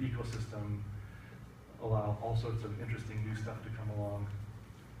the ecosystem allow all sorts of interesting new stuff to come along.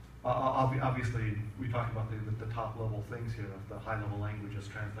 Obviously, we talked about the top level things here of the high level languages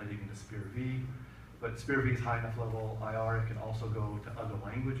translating into SPIR-V, but SPIR-V is high enough level IR, it can also go to other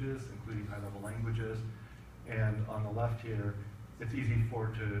languages, including high level languages. And on the left here, it's easy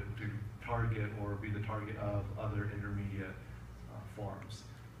to target or be the target of other intermediate forms.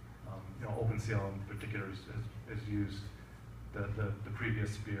 OpenCL in particular has used the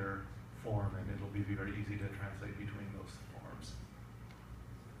previous SPIR form, and it'll be very easy to translate between those forms.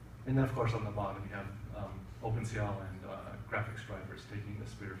 And then, of course, on the bottom, you have OpenCL and graphics drivers taking the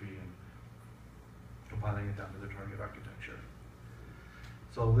SPIR-V and compiling it down to the target architecture.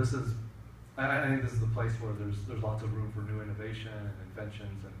 So this is, I think this is the place where there's lots of room for new innovation and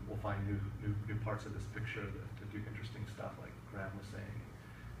inventions, and we'll find new parts of this picture to do interesting stuff, like Graham was saying,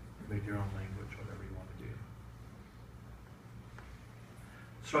 make your own language, whatever you want to do.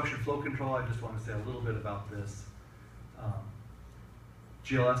 Structured flow control, I just want to say a little bit about this.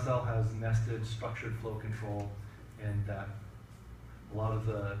 GLSL has nested structured flow control, and that a lot of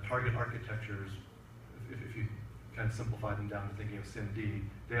the target architectures, if you kind of simplify them down to thinking of SIMD,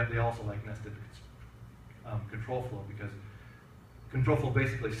 they also like nested control flow, because control flow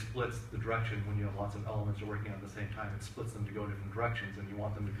basically splits the direction when you have lots of elements you're working on at the same time. It splits them to go different directions, and you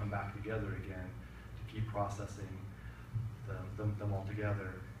want them to come back together again to keep processing them all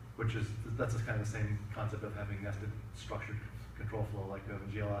together, that's kind of the same concept of having nested structured control flow like we have in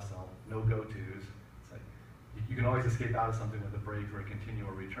GLSL, no go-tos. It's like you can always escape out of something with a break or a continue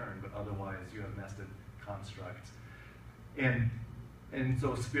or return, but otherwise you have nested constructs. And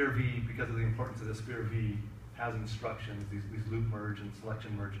so SPIR-V, because of the importance of the SPIR-V, has instructions, these loop merge and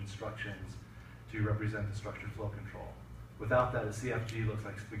selection merge instructions to represent the structured flow control. Without that, a CFG looks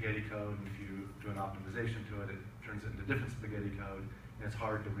like spaghetti code, and if you do an optimization to it, it turns it into different spaghetti code, and it's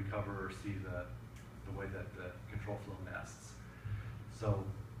hard to recover or see the way that the control flow nests. So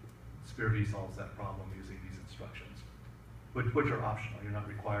SPIR-V solves that problem using these instructions, which are optional. You're not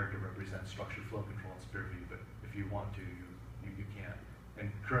required to represent structured flow control in SPIR-V, but if you want to, you can. And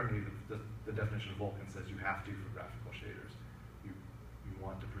currently, the definition of Vulkan says you have to for graphical shaders. You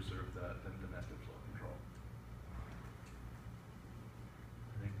want to preserve the nested flow control.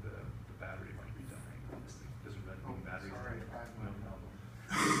 I think the battery might be dying. This thing doesn't red moon battery. Sorry, no problem.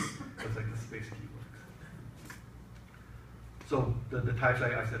 Looks like the space key works. So the types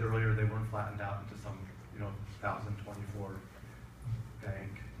I said earlier, they weren't flattened out into some 1024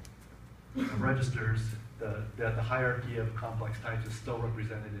 bank registers. The hierarchy of complex types is still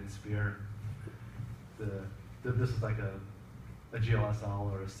represented in SPIR. This is like a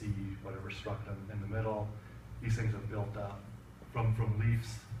GLSL or a C, whatever, struct in the middle. These things are built up from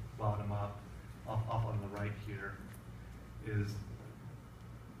leaves bottom up. Off on the right here is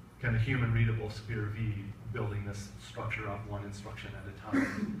kind of human readable SPIR-V building this structure up one instruction at a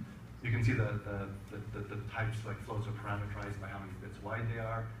time. You can see the types, like flows, are parameterized by how many bits wide they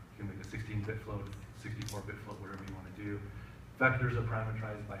are. You can make a 16-bit float, 64-bit float, whatever you want to do. Vectors are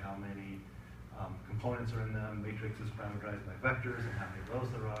parameterized by how many components are in them. Matrix is parameterized by vectors and how many of those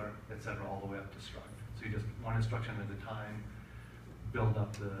there are, etc., all the way up to struct. So you just one instruction at a time, build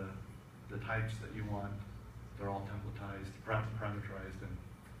up the types that you want. They're all templatized, parameterized,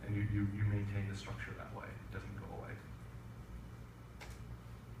 and you maintain the structure that way. It doesn't go away.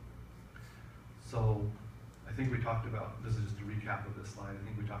 So I think we talked about, this is just a recap of this slide, I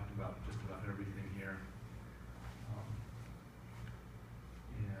think we talked about just about everything here.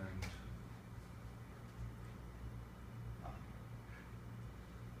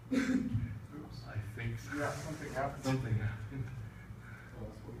 Oops. I think so. Yeah, something happened. Something happened. Well,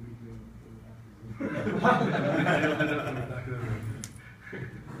 that's what we do.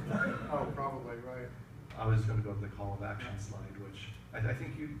 Oh, probably, right. I was going to go to the call of action slide, which I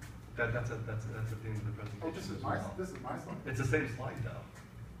think that's a theme of the presentation. Oh, this is my slide. It's the same slide though.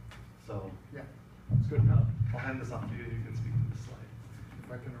 So Yeah, it's good enough. I'll hand this off to you. You can speak to this slide.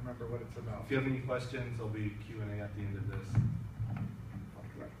 If I can remember what it's about. If you have any questions, there'll be Q&A at the end of this.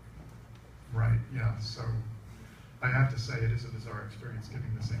 Right, yeah, so I have to say it is a bizarre experience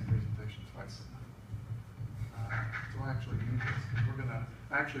giving the same presentation twice. So I actually need this, because we're gonna,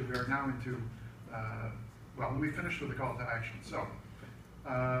 actually we are now into, well, we finished with the call to action. So,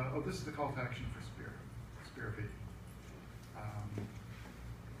 this is the call to action for SPIR-V.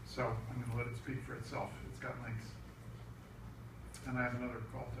 So I'm going to let it speak for itself. It's got links. And I have another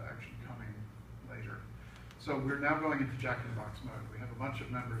call to action coming later. So we're now going into Jack-in-the-Box mode. We have a bunch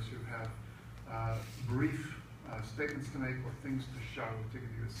of members who have brief statements to make or things to show to give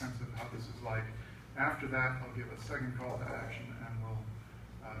you a sense of how this is like. After that, I'll give a second call to action and we'll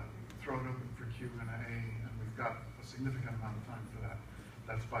throw it open for Q&A, and we've got a significant amount of time for that.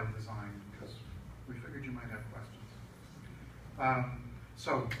 That's by design because we figured you might have questions.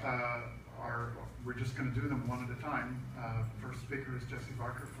 We're just going to do them one at a time. First speaker is Jesse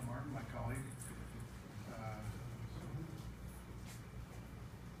Barker from ARM, my colleague.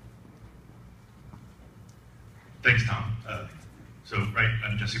 Thanks, Tom.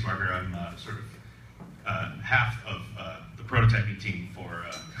 I'm Jesse Barker. I'm sort of half of the prototyping team for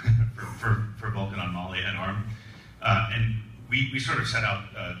Vulkan on Mali and ARM. And we sort of set out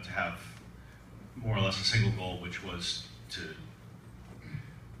to have more or less a single goal, which was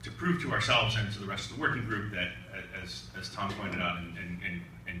to prove to ourselves and to the rest of the working group that, as Tom pointed out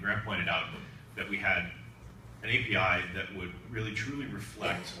and Grant pointed out, that we had an API that would really truly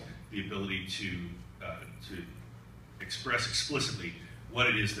reflect the ability to express explicitly what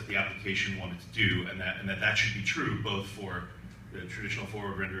it is that the application wanted to do, and that should be true both for the traditional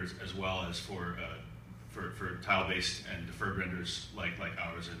forward renders as well as for tile-based and deferred renders like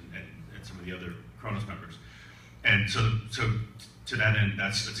ours and some of the other Khronos members. And so to that end,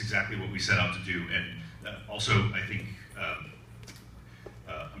 that's exactly what we set out to do. And also, I think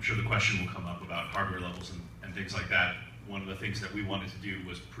I'm sure the question will come up about hardware levels and things like that. One of the things that we wanted to do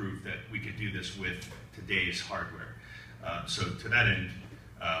was prove that we could do this with today's hardware. So to that end,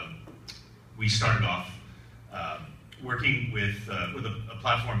 we started off working with a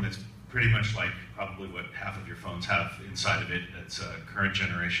platform that's pretty much like probably what half of your phones have inside of it. It's a current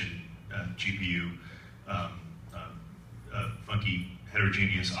generation GPU, funky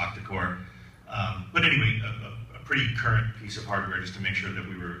heterogeneous octa-core. But anyway, a pretty current piece of hardware just to make sure that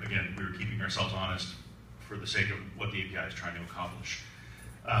we were keeping ourselves honest for the sake of what the API is trying to accomplish.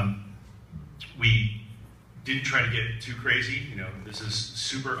 We didn't try to get too crazy. This is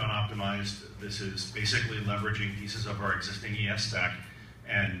super unoptimized. This is basically leveraging pieces of our existing ES stack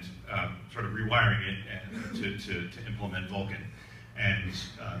and sort of rewiring it to implement Vulkan. And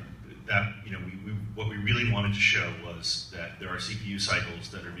what we really wanted to show was that there are CPU cycles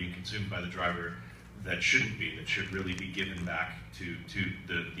that are being consumed by the driver that shouldn't be, that should really be given back to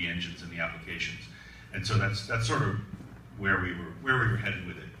the engines and the applications. And so that's sort of where we were headed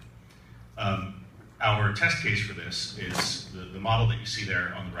with it. Our test case for this is the model that you see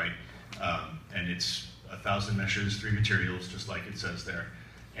there on the right, and it's 1,000 meshes, 3 materials, just like it says there.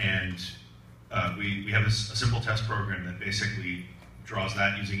 And we have a simple test program that basically draws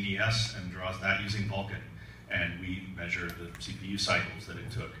that using ES and draws that using Vulkan, and we measure the CPU cycles that it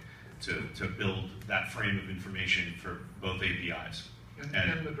took to build that frame of information for both APIs.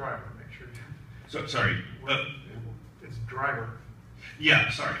 And the driver, make sure. So sorry. It's driver. Yeah,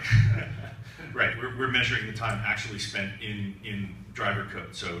 sorry. Right, we're measuring the time actually spent in driver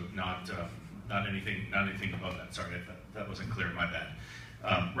code, so not anything above that. Sorry, that wasn't clear. My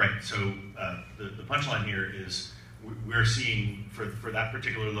bad. Right. So the punchline here is we're seeing for that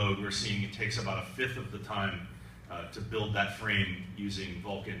particular load, we're seeing it takes about 1/5 of the time to build that frame using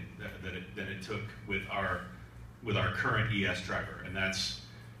Vulkan that it took with our current ES driver, and that's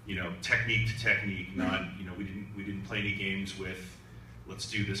technique to technique. Not we didn't play any games with let's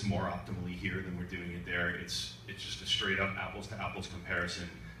do this more optimally here than we're doing it there. It's just a straight up apples to apples comparison,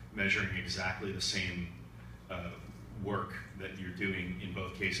 measuring exactly the same work that you're doing in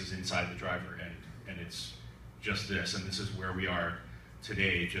both cases inside the driver, and it's just this, and this is where we are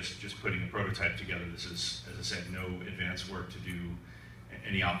today, just putting a prototype together. This is, as I said, no advanced work to do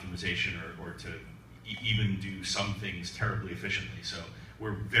any optimization or to even do some things terribly efficiently. So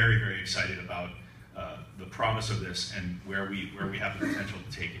we're very, very excited about the promise of this and where we have the potential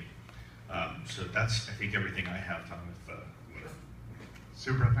to take it. So that's, I think, everything I have, Tom.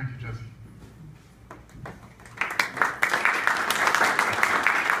 Super, thank you, Jesse.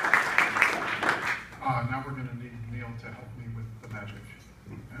 Now we're going to need Neil to help me with the magic.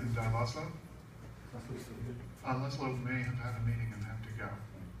 And Laszlo? Laszlo may have had a meeting and have to go.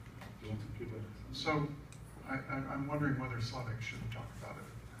 So I'm wondering whether Slavik should talk about it.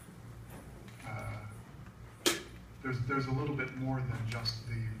 There's a little bit more than just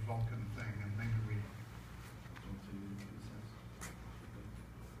the Vulkan thing, and maybe we...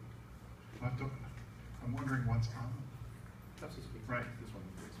 I'm wondering what's on. Right. This one.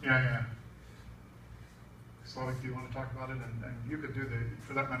 Yeah. Slavik, do you want to talk about it? And you could do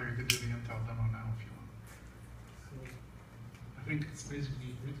for that matter, you could do the Intel demo now if you want. I think it's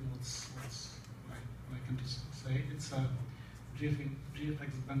basically written what's I can just say. It's a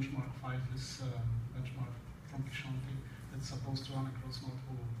GFX benchmark 5 is benchmark functionality that's supposed to run across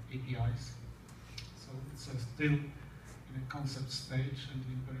multiple APIs. So it's still in a concept stage and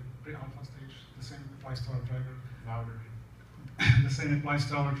in very pre-alpha stage. The same applies to our driver. Louder. The same applies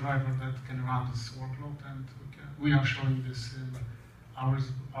to our driver that can run this workload, and we are showing this in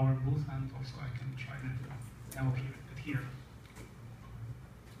our booth, and also I can try to demo it here.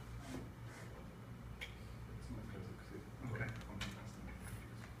 Okay.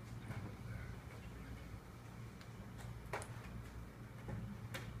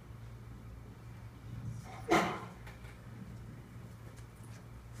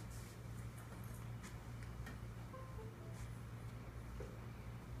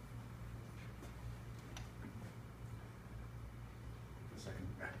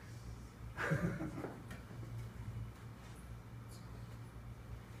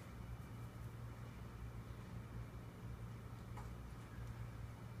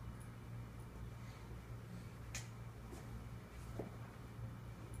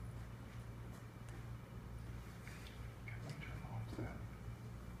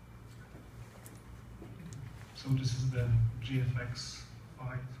 So this is the GFX 5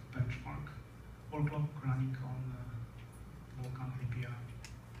 benchmark workload running on Vulkan API.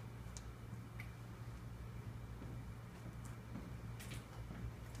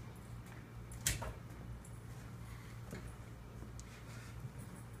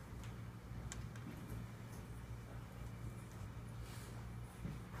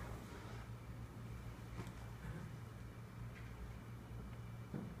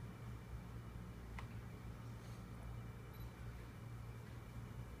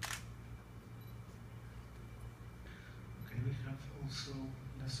 We have also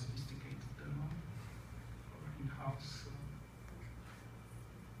the sophisticated demo, or in-house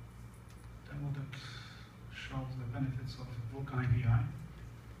demo that shows the benefits of Vulkan API.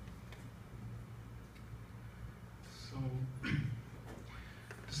 So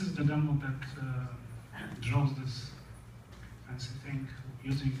this is the demo that draws this fancy thing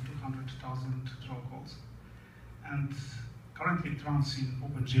using 200,000 draw calls. And currently it runs in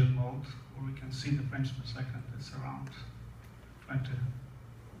OpenGL mode, where we can see the frames per second is around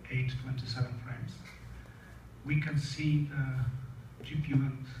 28, 27 frames. We can see the GPU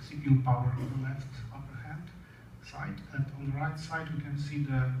and CPU power on the left upper hand side, and on the right side we can see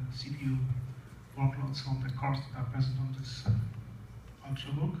the CPU workloads on the cores that are present on this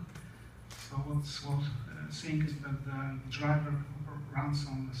ultrabook. So what's seeing is that the driver runs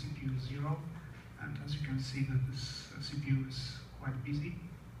on the CPU 0, and as you can see that this CPU is quite busy.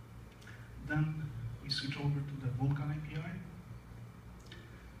 Then we switch over to the Vulkan API.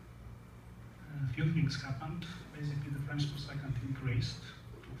 A few things happened. Basically, the frames per second increased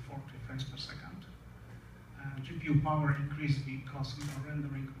to 40 frames per second. GPU power increased because we are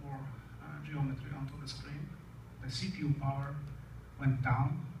rendering more geometry onto the screen. The CPU power went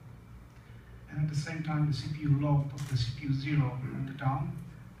down, and at the same time, the CPU load of the CPU 0 went down.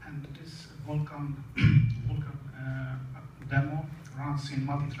 And this Vulkan demo runs in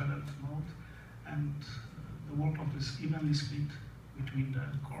multi-threaded mode, and the workload is evenly split between the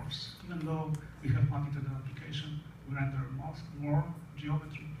cores. Even though we have multi-threaded application, we render more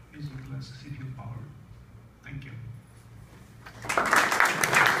geometry using less CPU power. Thank you.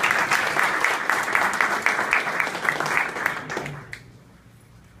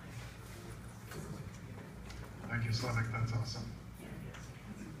 Thank you, Slavik. That's awesome.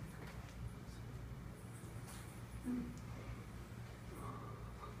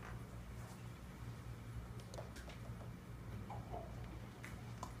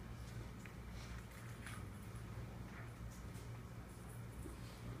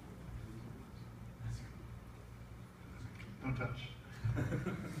 Don't touch.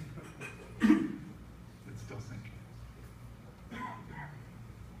 It's still syncing.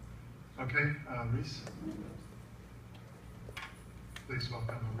 Okay, Reese. Please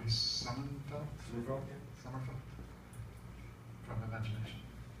welcome Reese Sommerfeld from Imagination.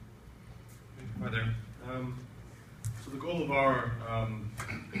 Hi there. So the goal of our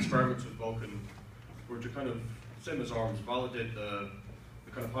experiments with Vulkan were to kind of, same as ARMS, validate the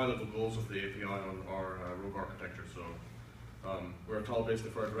kind of high-level goals of the API on our rogue architecture. So we're a tile-based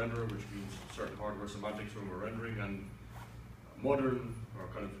deferred renderer, which means certain hardware semantics when we're rendering, and modern or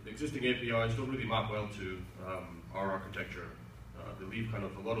kind of existing APIs don't really map well to our architecture. They leave kind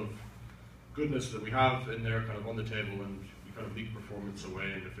of a lot of goodness that we have in there kind of on the table, and we kind of leak performance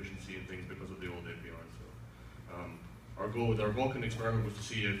away and efficiency and things because of the old APIs. So our goal with our Vulkan experiment was to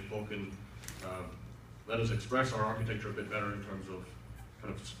see if Vulkan let us express our architecture a bit better in terms of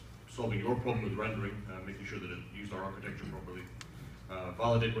kind of solving your problem with rendering, making sure that it used our architecture properly.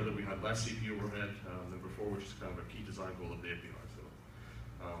 Validate whether we had less CPU overhead than before, which is kind of a key design goal of the API. So,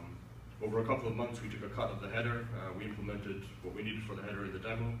 over a couple of months, we took a cut of the header. We implemented what we needed for the header in the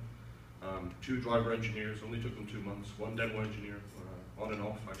demo. 2 driver engineers, only took them 2 months. 1 demo engineer, on and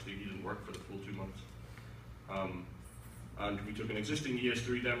off. Actually, he didn't work for the full 2 months. And we took an existing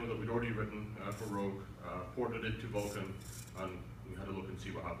ES3 demo that we'd already written for Rogue, ported it to Vulkan, and we had a look and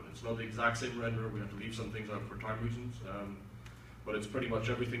see what happened. It's not the exact same render. We had to leave some things out for time reasons. But it's pretty much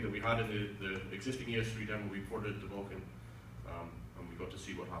everything that we had in the existing ES3 demo, we ported it to Vulkan, and we got to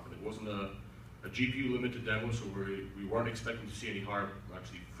see what happened. It wasn't a GPU limited demo, so we weren't expecting to see any higher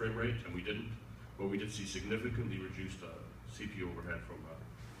actually frame rate, and we didn't, but we did see significantly reduced CPU overhead from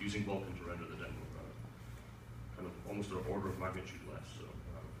using Vulkan to render the demo, kind of almost an order of magnitude less. So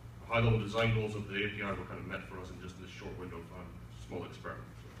high level design goals of the API were kind of met for us in just this short window of time, small experiment.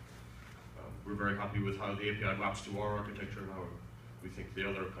 So, we're very happy with how the API maps to our architecture and how we think the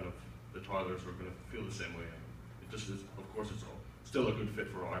other kind of the tilers are going to feel the same way. It just is, of course, it's still a good fit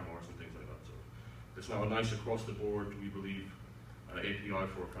for IMARs and things like that. So it's now a nice across the board, we believe, API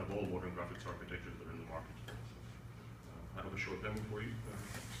for kind of all modern graphics architectures that are in the market. So, I have a short demo for you.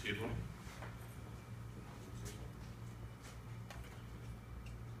 See it one.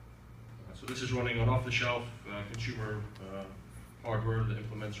 So this is running on off-the-shelf consumer hardware that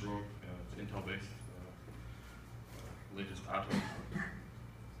implements Rogue. It's Intel-based. Latest Atom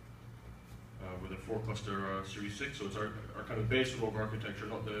with a 4-cluster Series 6, so it's our kind of base Rogue architecture,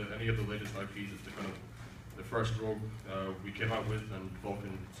 not any of the latest IPs. It's the kind of the first Rogue we came out with, and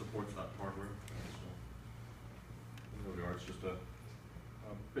Vulkan supports that hardware. So there we are. It's just a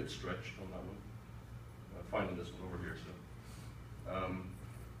bit stretched on that one. Finding this one over here. So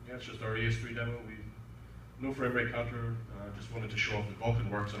yeah, it's just our ES3 demo. No frame rate counter. Just wanted to show off that Vulkan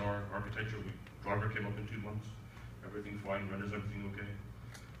works in our architecture. Driver came up in 2 months. Everything fine, renders everything okay.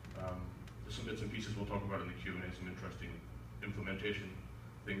 There's some bits and pieces we'll talk about in the Q&A, some interesting implementation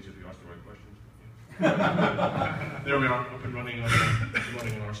things if you ask the right questions. Yeah. There we are, up and running on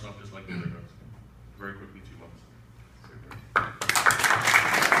our stuff just like the other guys. Very quickly, 2 months. Super.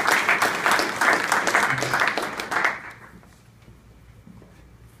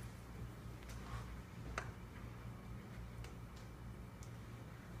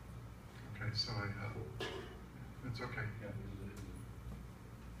 Okay, so it's okay. Yeah.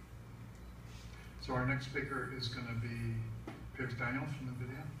 So our next speaker is going to be Piers Daniel from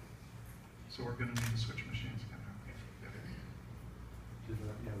NVIDIA. So we're going to need to switch machines again.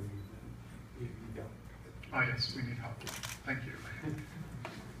 Ah, yes, we need help. Thank you.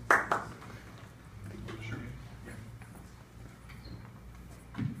 Sure. Yeah.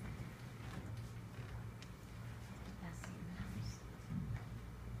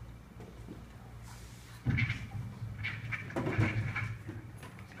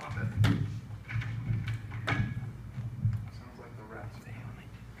 Stop it. Sounds like the rats.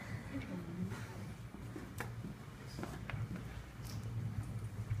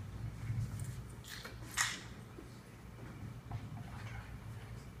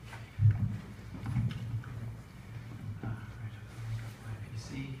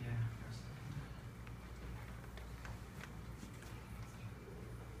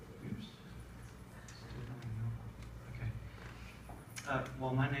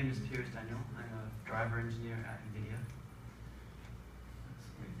 Well, my name is Piers Daniel. I'm a driver engineer at NVIDIA.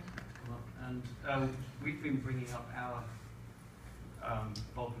 And we've been bringing up our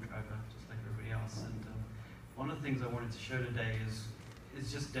Vulkan driver, just like everybody else. And one of the things I wanted to show today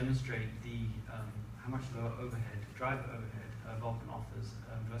is just demonstrate the how much lower overhead, driver overhead, Vulkan offers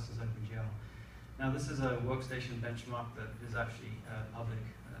versus OpenGL. Now, this is a workstation benchmark that is actually public.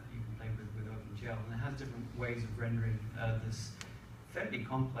 You can play with OpenGL, and it has different ways of rendering this fairly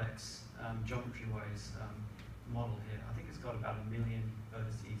complex geometry-wise model here. I think it's got about 1 million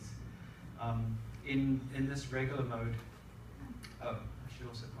vertices. In this regular mode, I should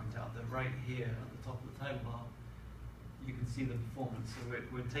also point out that right here at the top of the title bar, you can see the performance. So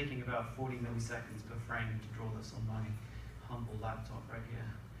we're taking about 40 milliseconds per frame to draw this on my humble laptop right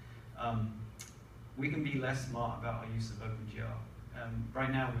here. We can be less smart about our use of OpenGL.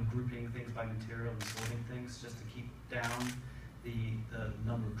 Right now we're grouping things by material and sorting things just to keep down the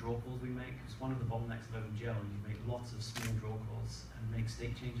number of draw calls we make. It's one of the bottlenecks of OpenGL. You make lots of small draw calls and make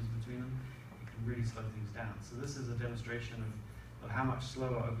state changes between them. You can really slow things down. So this is a demonstration of how much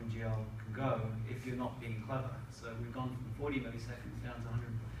slower OpenGL can go if you're not being clever. So we've gone from 40 milliseconds down to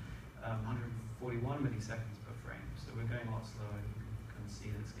 141 milliseconds per frame. So we're going a lot slower. You can kind of see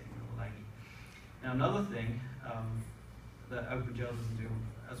that it's getting a little laggy. Now another thing that OpenGL doesn't do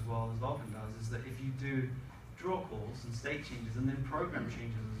as well as Vulkan does is that if you do draw calls and state changes and then program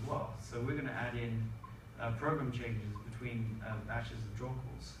changes as well. So we're going to add in program changes between batches of draw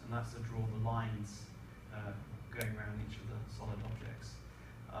calls, and that's to draw the lines going around each of the solid objects.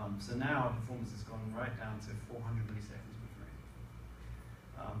 So now our performance has gone right down to 400 milliseconds per frame.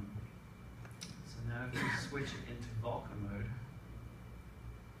 So now if we switch it into Vulkan mode,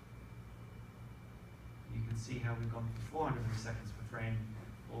 you can see how we've gone from 400 milliseconds per frame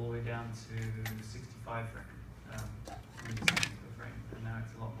all the way down to 65 milliseconds per frame, and now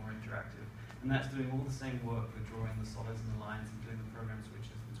it's a lot more interactive. And that's doing all the same work with drawing the solids and the lines and doing the program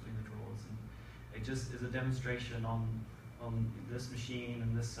switches between the draws. And it just is a demonstration on this machine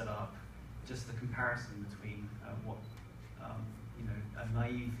and this setup, just the comparison between what a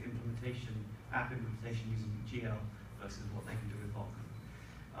naive implementation, app implementation using GL versus what they can do with Vulkan.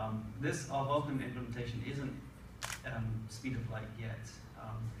 Our Vulkan implementation isn't speed of light yet.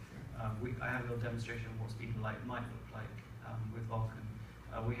 I have a little demonstration of what speed of light might look like with Vulkan.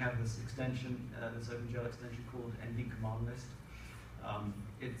 We have this extension, this OpenGL extension called NV command list.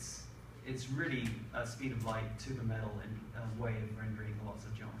 It's really a speed of light to the metal way of rendering lots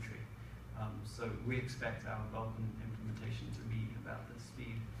of geometry. So we expect our Vulkan implementation to be about the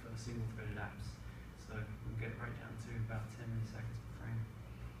speed for single-threaded apps. So we'll get right down to about 10 milliseconds per frame.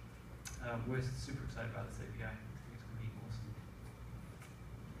 We're super excited about this API. I think it's going to be awesome.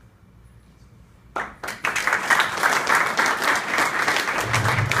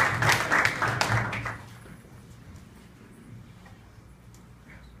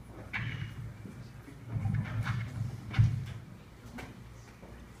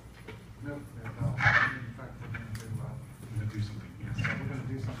 No, in fact, we're going to do something. Yes. Yeah, we're going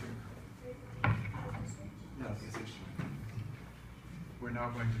to do something. Yes. We're now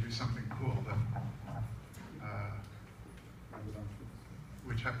going to do something cool that,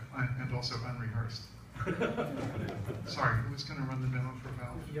 and also unrehearsed. Sorry, who's going to run the demo for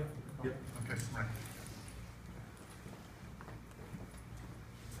Valve? Yep. Okay, right.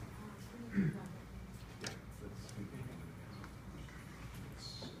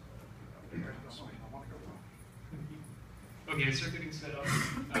 Okay, so getting set up.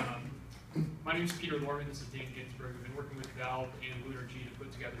 My name is Peter Lorman. This is Dan Ginsberg. We've been working with Valve and LunarG to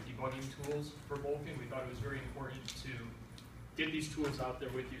put together debugging tools for Vulkan. We thought it was very important to get these tools out there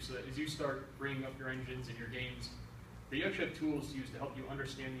with you so that as you start bringing up your engines and your games, that you actually have tools to use to help you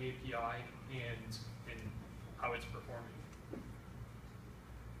understand the API and how it's performing.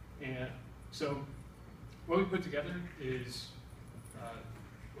 And so what we put together is,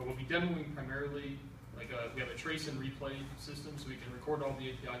 what we'll be demoing primarily, we have a trace and replay system, so we can record all the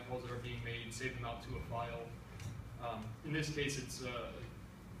API calls that are being made, save them out to a file. In this case, it's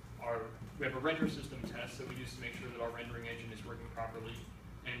we have a render system test that we use to make sure that our rendering engine is working properly.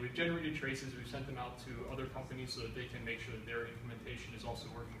 And we've generated traces, we've sent them out to other companies so that they can make sure that their implementation is also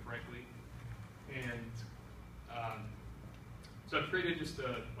working correctly. And so I've created just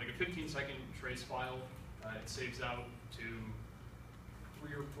a 15-second trace file. It saves out to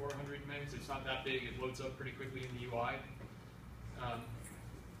 300 or 400 megs. It's not that big. It loads up pretty quickly in the UI.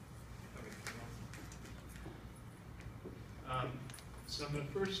 So I'm going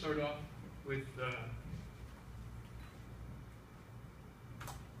to first start off with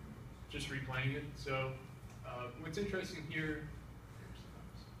just replaying it. So what's interesting here,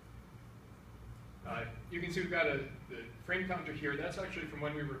 you can see we've got the frame counter here. That's actually from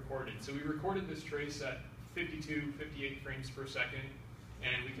when we recorded. So we recorded this trace at 52, 58 frames per second,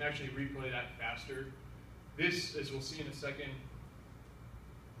 and we can actually replay that faster. This, as we'll see in a second,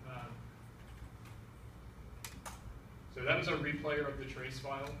 so that was our replayer of the trace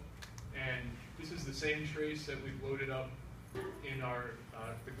file, and this is the same trace that we've loaded up in our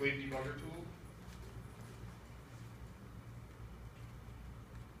the glaive debugger tool.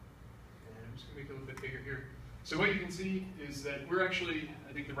 And I'm just going to make it a little bit bigger here. So what you can see is that we're actually,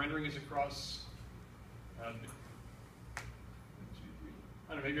 I think the rendering is across, I don't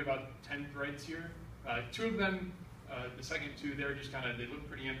know, maybe about 10 threads here. Two of them, the second two there, just kind of, they look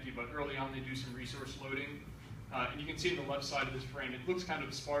pretty empty, but early on they do some resource loading. And you can see on the left side of this frame, it looks kind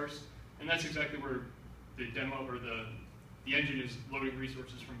of sparse, and that's exactly where the demo or the engine is loading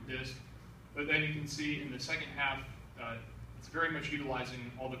resources from disk. But then you can see in the second half, it's very much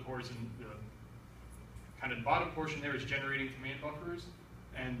utilizing all the cores, and the kind of bottom portion there is generating command buffers,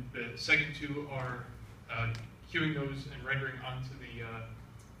 and the second two are queuing those and rendering onto the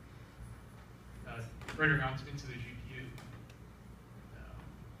into the GPU.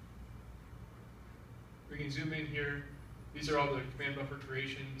 We can zoom in here. these are all the command buffer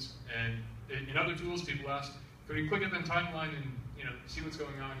creations. And in other tools, people ask, can we click at the timeline and see what's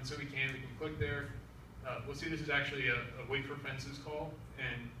going on? And so we can click there. We'll see this is actually a wait for fences call.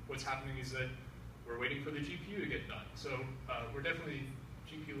 And what's happening is that we're waiting for the GPU to get done. So we're definitely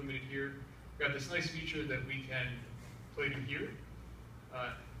GPU limited here. We've got this nice feature that we can play to here.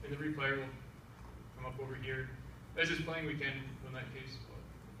 And the replayer will come up over here. As it's playing, we can, in that case,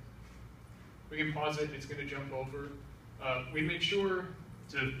 we can pause it and it's going to jump over. We made sure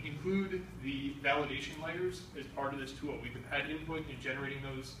to include the validation layers as part of this tool. We've had input in generating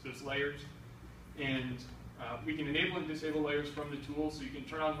those layers. And we can enable and disable layers from the tool. So you can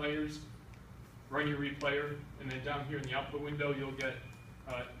turn on layers, run your replayer, and then down here in the output window, you'll get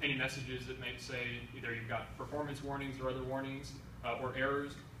any messages that might say either you've got performance warnings or other warnings or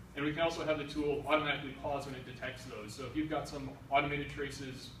errors. And we can also have the tool automatically pause when it detects those. So if you've got some automated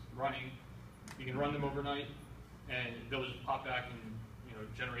traces running, you can run them overnight, and they'll just pop back and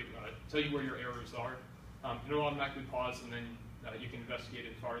generate, tell you where your errors are. It'll automatically pause, and then you can investigate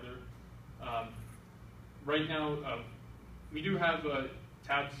it farther. Right now, we do have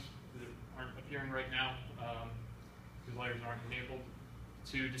tabs that aren't appearing right now because layers aren't enabled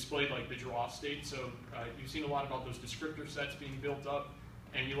to display like the draw state. So you've seen a lot about those descriptor sets being built up,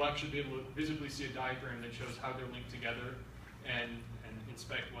 and you'll actually be able to visibly see a diagram that shows how they're linked together and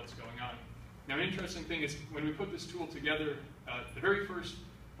inspect what's going on. Now, an interesting thing is when we put this tool together, the very first,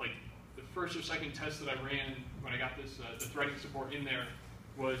 the first or second test that I ran when I got this, the threading support in there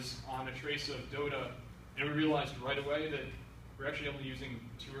was on a trace of Dota, and we realized right away that we're actually only using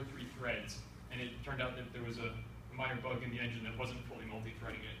 2 or 3 threads, and it turned out that there was a minor bug in the engine that wasn't fully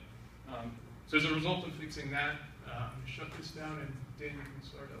multi-threading it. So as a result of fixing that, I'm going to shut this down, and Dan, you can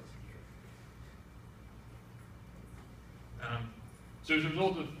start up. So as a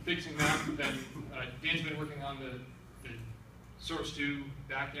result of fixing that, then Dan's been working on the Source 2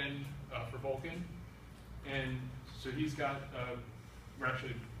 backend for Vulkan, and so he's got, we're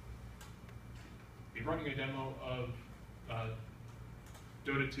actually be running a demo of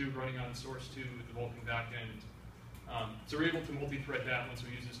Dota 2 running on Source 2 with the Vulkan backend. So we're able to multi-thread that once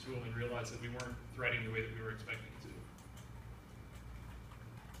we use this tool and realize that we weren't threading the way that we were expecting to.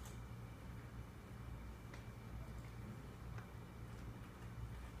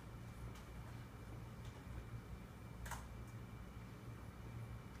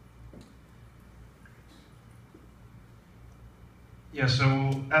 Yeah,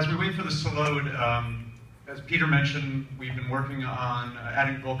 so as we wait for this to load, as Peter mentioned, we've been working on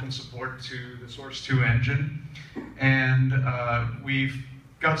adding Vulkan support to the Source 2 engine, and we've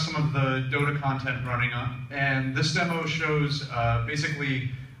got some of the Dota content running on. And this demo shows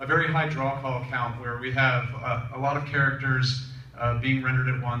basically a very high draw call count where we have a lot of characters being rendered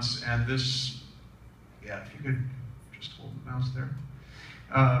at once, and this, yeah, if you could just hold the mouse there.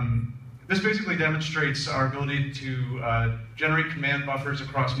 This basically demonstrates our ability to generate command buffers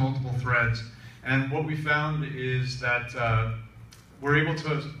across multiple threads. And what we found is that we're able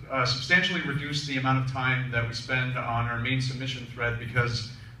to substantially reduce the amount of time that we spend on our main submission thread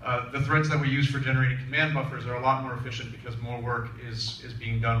because the threads that we use for generating command buffers are a lot more efficient because more work is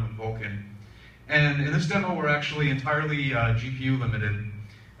being done with Vulkan. And in this demo, we're actually entirely GPU limited.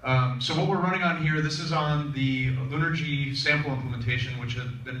 So what we're running on here, this is on the LunarG sample implementation, which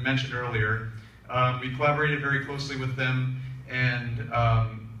had been mentioned earlier. We collaborated very closely with them, and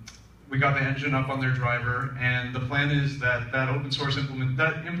we got the engine up on their driver. And the plan is that that open source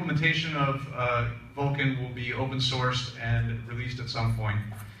implementation of Vulkan will be open sourced and released at some point.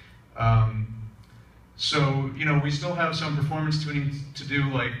 So we still have some performance tuning to do,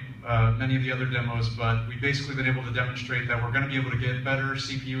 like many of the other demos, but we've basically been able to demonstrate that we're going to be able to get better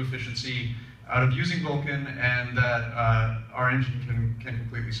CPU efficiency out of using Vulkan, and that our engine can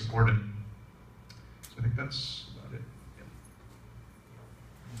completely support it. So I think that's about it.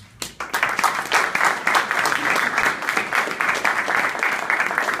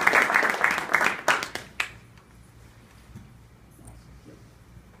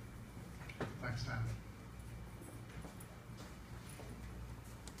 Thanks, Dan.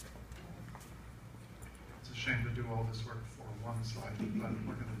 It's a shame to do all this work for one slide, but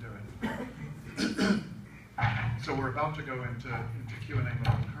we're going to do it. So we're about to go into Q&A mode.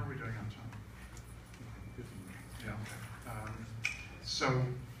 How are we doing on time? Yeah. So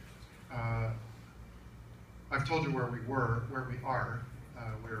I've told you where we are.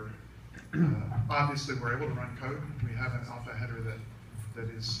 Obviously we're able to run code. We have an alpha header that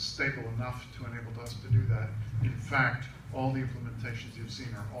is stable enough to enable us to do that. In fact, all the implementations you've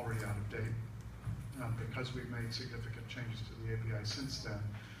seen are already out of date because we've made significant changes to the API since then.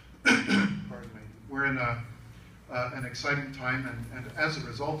 Pardon me. We're in a an exciting time, and as a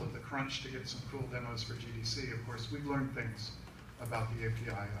result of the crunch to get some cool demos for GDC, of course, we've learned things about the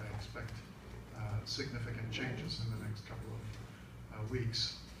API. I expect significant changes in the next couple of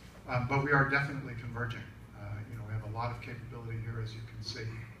weeks. But we are definitely converging. We have a lot of capability here, as you can see.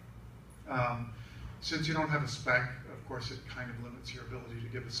 Since you don't have a spec, of course, it kind of limits your ability to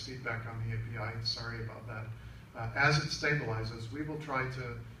give us feedback on the API. Sorry about that. As it stabilizes, we will try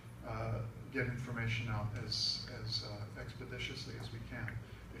to get information out as expeditiously as we can.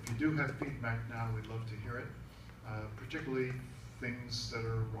 If you do have feedback now, we'd love to hear it, particularly things that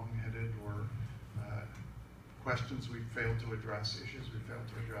are wrong-headed or questions we failed to address, issues we failed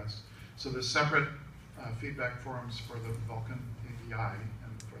to address. So there's separate feedback forums for the Vulkan API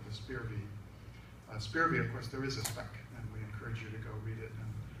and for the SPIR-V. SPIR-V, of course, there is a spec, and we encourage you to go read it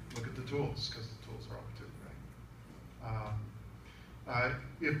and look at the tools, because the tools are up too, right?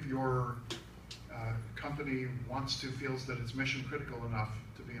 If your company feels that it's mission critical enough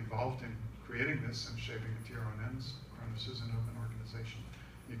to be involved in creating this and shaping it to your own ends, Khronos is an open organization.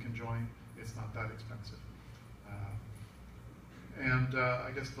 You can join. It's not that expensive.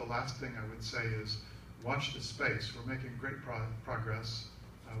 I guess the last thing I would say is watch the space. We're making great progress.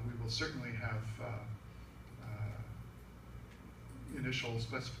 We will certainly have initial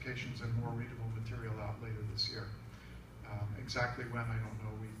specifications and more readable material out later this year. Exactly when, I don't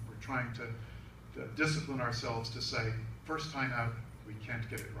know. We're trying to discipline ourselves to say, first time out, we can't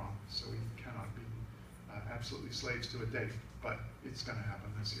get it wrong. So we cannot be absolutely slaves to a date, but it's going to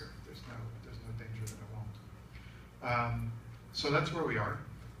happen this year. There's no danger that it won't. So that's where we are.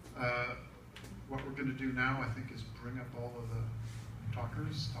 What we're going to do now, I think, is bring up all of the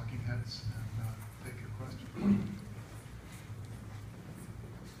talking heads, and take your questions.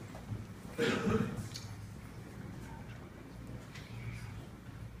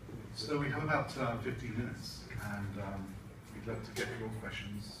 So we have about 15 minutes, and we'd love to get your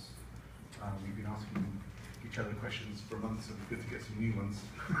questions. We've been asking each other questions for months, so it'd be good to get some new ones.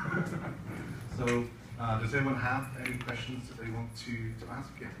 So does anyone have any questions that they want to ask?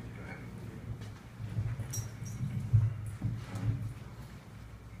 Yeah, go ahead.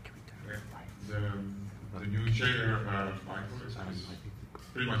 The new shader Michael is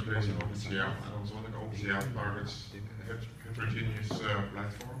pretty much based on OpenCL, and I was wondering, OpenCL targets heterogeneous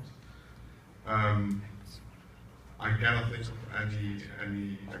platforms. I cannot think of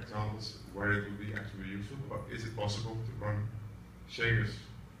any examples where it would be actually useful, but is it possible to run shaders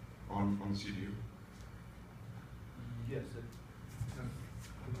on the CPU? Yes.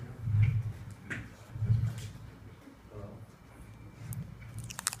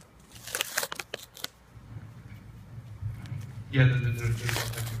 Yeah, there's no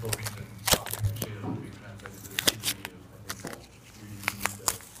technical reason stopping a shader from being translated to the CPU. I think we need the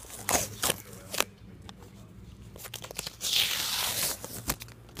infrastructure around it to make it work.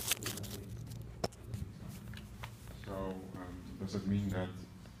 So does it mean that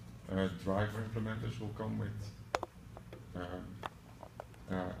driver implementers will come with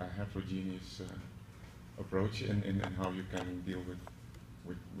a heterogeneous approach in how you can deal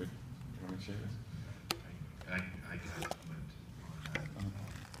with running shaders? I can comment on that.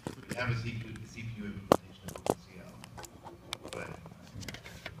 We have a CPU implementation of OpenCL, but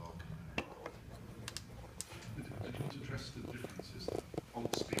To address the differences,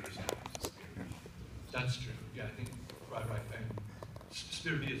 old SPIR is not SPIR. That's true. Yeah, I think right. And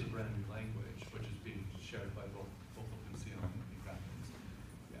SPIR-V is a brand new language, which is being shared by both OpenCL and graphics.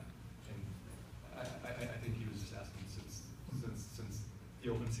 Yeah, and I think he was just asking since the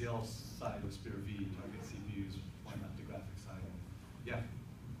OpenCL side of SPIR-V targets CPUs, why not the graphics side? Yeah.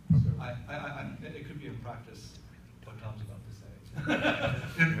 It could be in practice what Tom's about to say.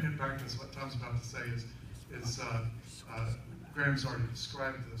 In practice, what Tom's about to say is Graham's already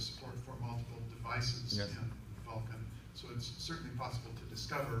described the support for multiple devices in Vulkan. So it's certainly possible to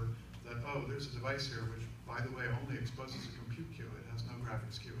discover that, oh, there's a device here which, by the way, only exposes a compute queue. It has no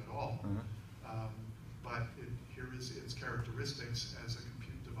graphics queue at all. But here is its characteristics as a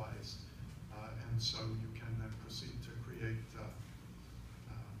compute device. And so you can then proceed to create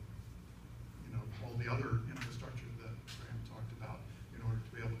all the other infrastructure that Graham talked about in order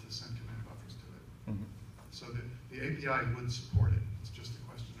to be able to send command buffers to it. So the API would support it. It's just a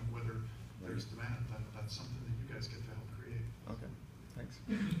question of whether there's demand. That's something that you guys get to help create. Okay, thanks.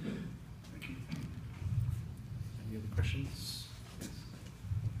 Thank you. Any other questions? Yes.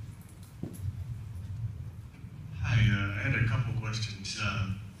 Hi, I had a couple questions.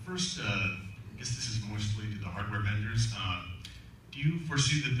 First, I guess this is mostly to the hardware vendors. Do you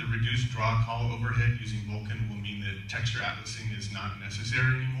foresee that the reduced draw call overhead using Vulkan will mean that texture atlasing is not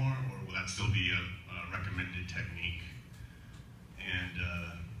necessary anymore, or will that still be a recommended technique? And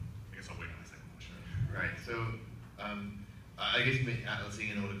I guess I'll wait on my second question. Right. So I guess you mean atlasing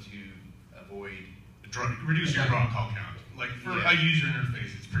in order to avoid reduce your draw call count. Like for a user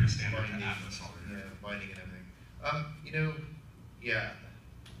interface, it's pretty standard to binding, atlas already. yeah, binding and everything. Yeah.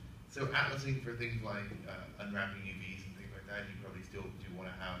 So atlasing for things like unwrapping UVs and things like that, you probably still do want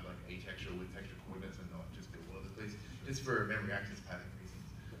to have like a texture with texture coordinates and not just go all over the place, just for memory access pattern reasons.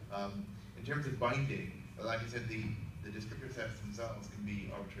 In terms of binding, like I said, the descriptor sets themselves can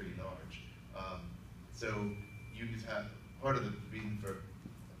be arbitrarily large. So you just have, part of the reason for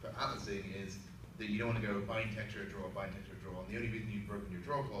atlasing is that you don't want to go bind texture, draw, and the only reason you've broken your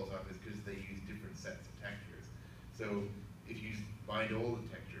draw calls up is because they use different sets of textures. So if you bind all the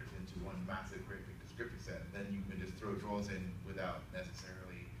textures into one massive great big descriptor set, then you can just throw draws in without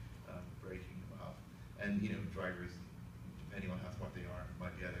necessarily breaking them up. And drivers, depending on how smart they are,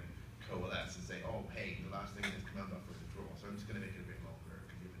 might be able to coalesce and say, oh, hey, the last thing in this command buffer is a draw, so I'm just going to make it a bit longer,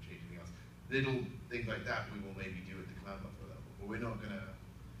 because we haven't changed anything else. Little things like that we will maybe do at the command buffer level, but we're not going to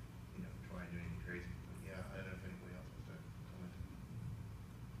try and do anything crazy. But yeah, I don't know if anybody else wants to comment.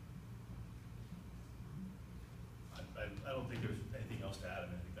 I don't think there's anything else to add.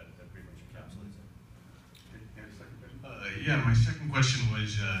 I mean, I think that pretty much encapsulates it. Yeah, my second question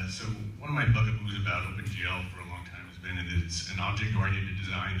was, so one of my bugaboos about OpenGL for a long time has been that it's an object-oriented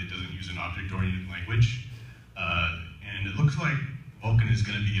design that doesn't use an object-oriented language. And it looks like Vulkan is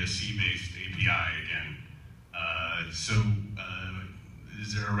going to be a C-based API again.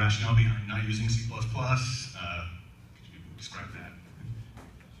 Is there a rationale behind not using C++? Could you describe that?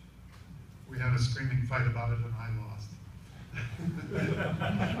 We had a screaming fight about it and I lost.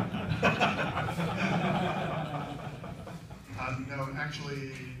 No,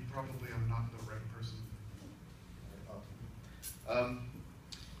 actually, probably I'm not the right person.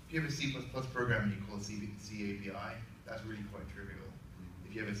 If you have a C++ program and you call it C API, that's really quite trivial.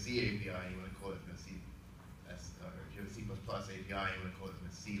 If you have a C API and you want to call it in a if you have a C++ API and you want to call it in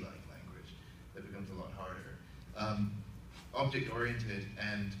a C-like language, that becomes a lot harder. Object-oriented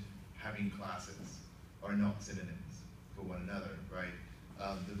and having classes are not synonyms for one another, right?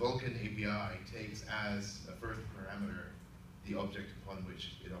 The Vulkan API takes as a first parameter the object upon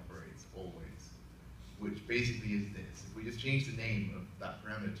which it operates always, which basically is this. If we just change the name of that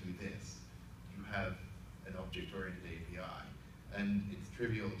parameter to this, you have an object-oriented API. And it's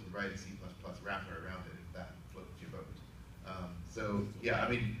trivial to write a C++ wrapper around it if that floats your boat. So yeah, I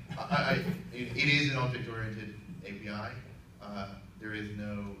mean, it is an object-oriented API. There is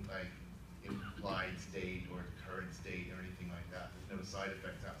no like implied state or current state or anything like that. There's no side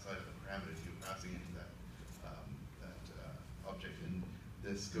effects outside of the parameters you're passing into that object, and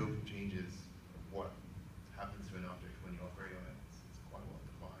the scope changes of what happens to an object when you operate on it. It's quite well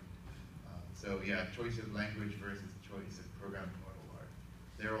defined. So yeah, choice of language versus choice of programming model are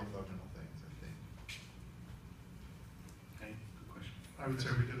they're orthogonal things, I think. Okay, good question. I would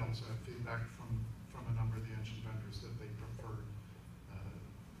say we did also have feedback from a number of the engine vendors that they preferred a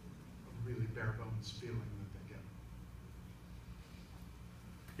really bare bones feeling that they get.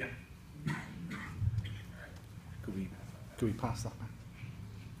 Yeah. Could we pass that back?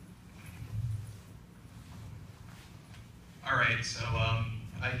 All right, so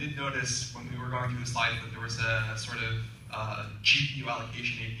I did notice when we were going through the slides that there was a sort of GPU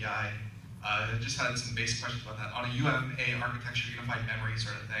allocation API. I just had some basic questions about that. On a UMA architecture, unified memory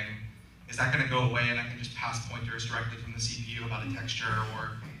sort of thing, is that going to go away and I can just pass pointers directly from the CPU about a texture,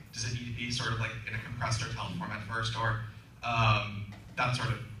 or does it need to be sort of like in a compressed or TEL format first, or that sort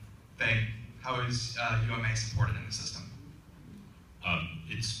of thing? How is UMA supported in the system?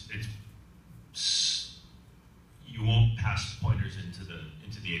 You won't pass pointers into the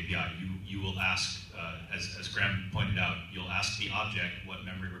API. You will ask, as Graham pointed out, you'll ask the object what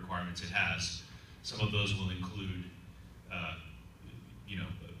memory requirements it has. Some of those will include,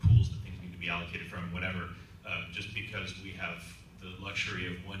 pools that things need to be allocated from, whatever. Just because we have the luxury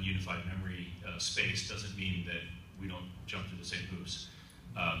of one unified memory space doesn't mean that we don't jump through the same hoops.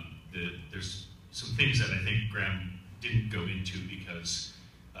 There's some things that I think Graham didn't go into because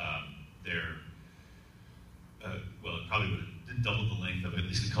they're, well, it probably would have doubled the length of at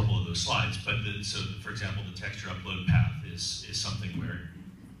least a couple of those slides. But for example, the texture upload path is something where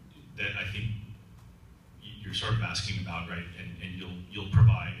that I think you're sort of asking about, right? And you'll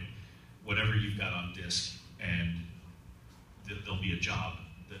provide whatever you've got on disk, and there'll be a job,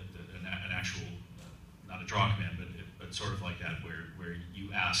 an actual, not a draw command, but sort of like that, where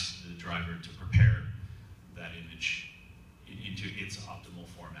you ask the driver to prepare that image into its optimal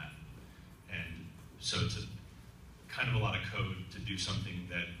format. And so it's kind of a lot of code to do something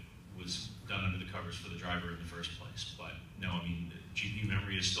that was done under the covers for the driver in the first place. But no, I mean, the GPU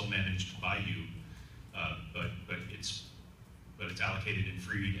memory is still managed by you, but it's allocated and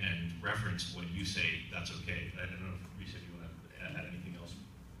freed and referenced when you say that's okay. I don't know if you said you want to add anything else.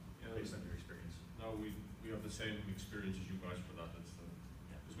 Yeah, based on your experience. No, we have the same experience as you guys for that.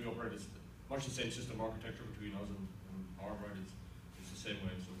 Because we operate much the same system architecture between us and ARM, right? It's the same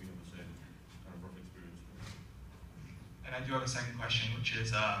way, so we have the same kind of rough experience. And I do have a second question, which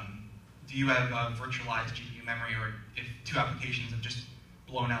is, do you have virtualized GPU memory, or if two applications have just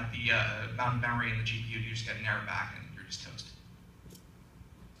blown out the amount of memory in the GPU, do you just get an error back and you're just toast?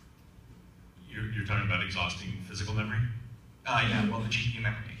 You're talking about exhausting physical memory? Yeah, well, the GPU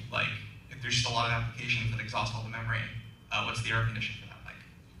memory. Like, if there's just a lot of applications that exhaust all the memory, what's the error condition for that like?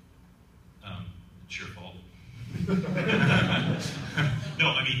 It's your fault. No,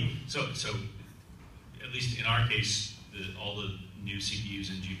 I mean, so at least in our case, all the new CPUs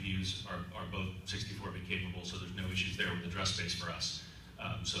and GPUs are both 64-bit capable, so there's no issues there with address space for us.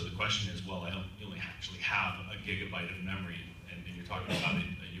 So the question is, well, you only actually have a gigabyte of memory, and you're talking about a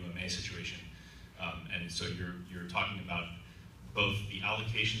UMA situation. And so you're talking about both the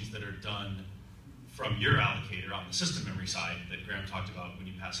allocations that are done from your allocator on the system memory side that Graham talked about when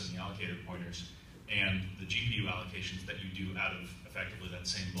you pass in the allocator pointers, and the GPU allocations that you do out of effectively that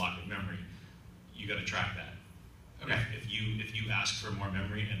same block of memory. You got to track that. Okay. If you ask for more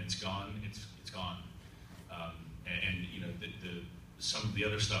memory and it's gone, it's gone. And you know some of the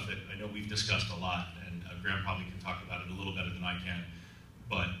other stuff that I know we've discussed a lot, and Graham probably can talk about it a little better than I can,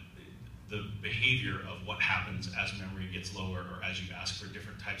 but the behavior of what happens as memory gets lower, or as you ask for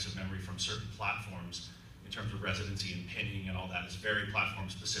different types of memory from certain platforms in terms of residency and pinning and all that is very platform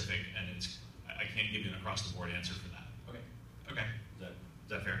specific, and I can't give you an across the board answer for that. Okay. Okay. Is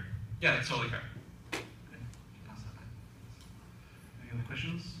that fair? Yeah, that's totally fair. Any other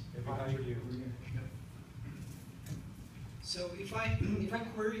questions? So if I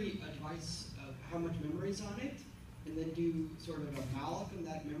query a device of how much memory is on it, and then do sort of a malloc on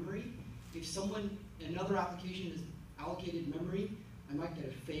that memory, if another application has allocated memory, I might get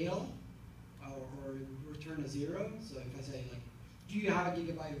a fail or return a 0. So if I say like, do you have a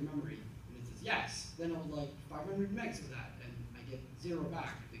gigabyte of memory? And it says yes, then I would like 500 megs of that, and I get 0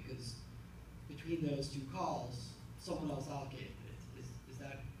 back because between those two calls, someone else allocated it. Is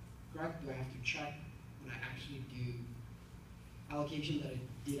that correct? Do I have to check when I actually do allocation that it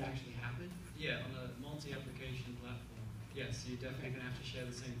did actually happen? Yeah, on a multi-application platform, yes, you're definitely going to have to share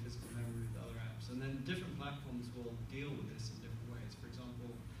the same physical memory with other apps. And then different platforms will deal with this in different ways. For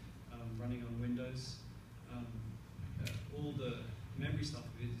example, running on Windows, all the memory stuff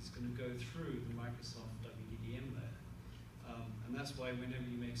is going to go through the Microsoft WDDM layer. And that's why whenever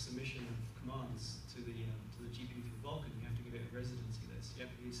you make submission of commands to the GPU for Vulkan, you have to give it a residency list. You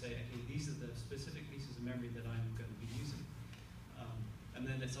have to say, okay, these are the specific pieces of memory that I'm going to be using. And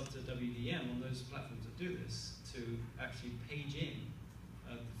then it's up to WDM on those platforms that do this to actually page in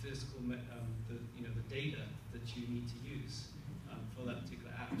the physical, the data that you need to use for that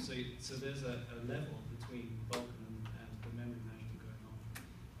particular app. So there's a level between Vulkan and the memory management going on.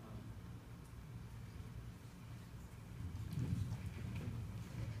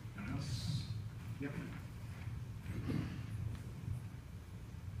 Anyone else? Yep.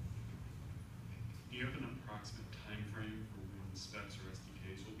 Do you have an approximate time frame for when specs or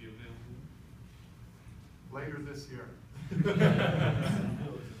SDKs will be available? Later this year. That's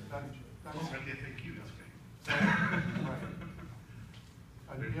like the FAQ, that's great. Right.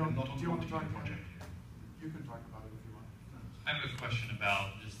 Do you want to talk about it? You can talk about it if you want. I have a question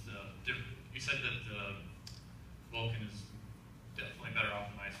about just you said that Vulkan is definitely better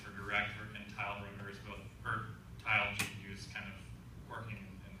optimized for direct and tile renders, both or tile GPUs kind of working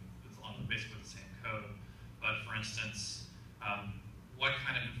and it's on basically the same code. But for instance, what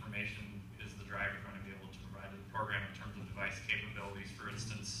kind of information is the driver going to be able to provide to the program in terms of device capabilities? For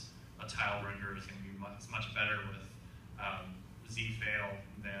instance, a tile render is going to be much better with Z-fail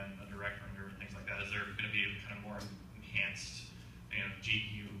than a direct render and things like that. Is there going to be a kind of more enhanced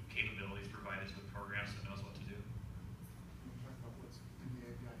GPU capabilities provided to the program so it knows what to do? We'll talk about what's in the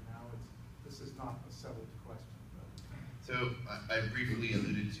API now. This is not a settled question. But. So I briefly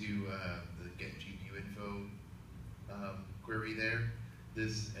alluded to the get GPU info query there.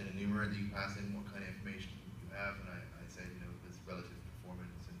 This an enumerate that you pass in what kind of information you have, and I say this relative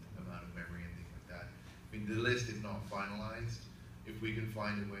performance and amount of memory and things like that. I mean the list is not finalized. If we can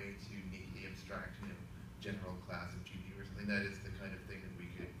find a way to neatly abstract, general class of GPU or something, that is the kind of thing that we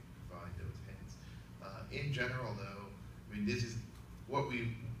could provide those hints. In general, though, I mean, this is what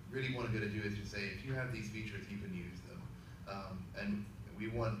we really want to do is just say, if you have these features, you can use them, and we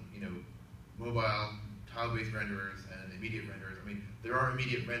want, mobile tile-based renderers and immediate renderers. I mean, there are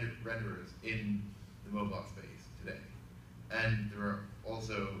immediate renderers in the mobile space today. And there are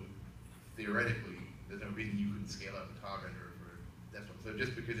also, theoretically, there's no reason you couldn't scale up a tile renderer for desktop. So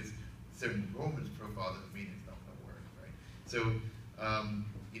just because it's certain performance profile doesn't mean it's not going to work, right? So,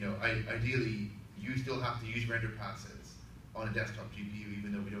 ideally, you still have to use render passes on a desktop GPU,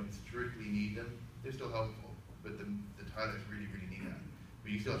 even though we don't strictly need them. They're still helpful, but the tilers really, really need that.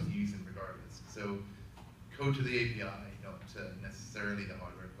 But you still have to use them regardless. So, code to the API, not necessarily the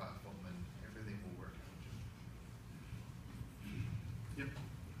hardware platform, and everything will work out. Yep.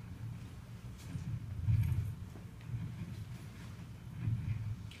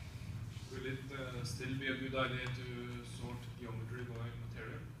 Will it still be a good idea to sort geometry by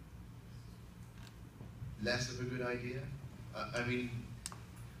material? Less of a good idea. I mean,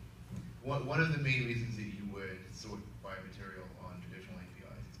 one of the main reasons that you would sort by material on traditional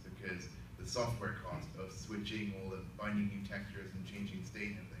APIs is because the software cost of switching all the binding new textures and changing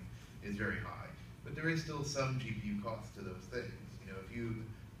state and everything is very high. But there is still some GPU cost to those things. You know, if you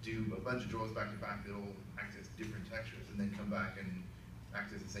do a bunch of draws back to back that all access different textures and then come back and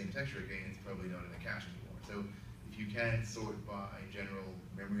access the same texture again, it's probably not in a cache anymore. So if you can sort by general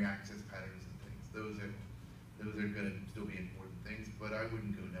memory access patterns and things, those are going to still be important things, but I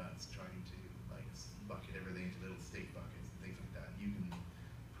wouldn't go nuts trying to like bucket everything into little state buckets and things like that. You can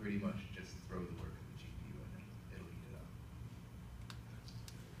pretty much just throw the work at the GPU and then it'll eat it up.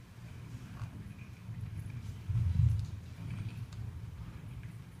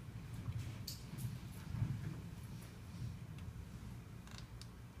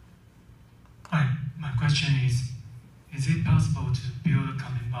 Hi, my question is it possible to build a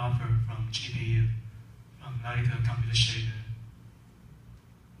commit buffer from GPU, from like a computer shader?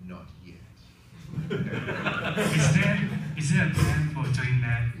 Not yet. Is there a plan for doing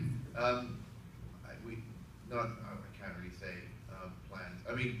that? I can't really say plans.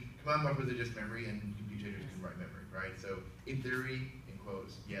 I mean, command buffers are just memory, and computers can write memory, right? So in theory, in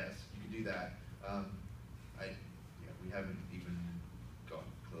quotes, yes, you can do that. We haven't even got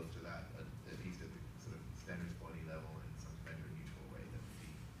close to that, at least at the sort of standards body level in some vendor neutral way. That would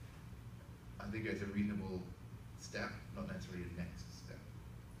be, I think, it's a reasonable step, not necessarily a next step.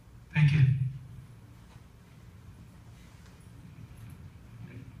 Thank you.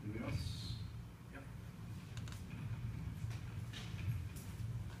 Anything else? Yep.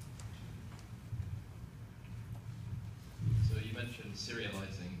 So you mentioned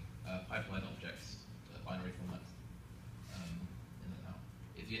serializing pipeline objects to binary format in and out.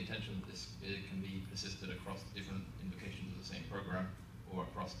 Is the intention that this can be persisted across different invocations of the same program, or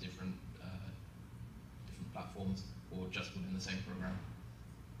across different platforms, or just within the same program?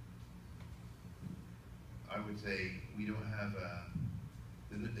 I would say we don't have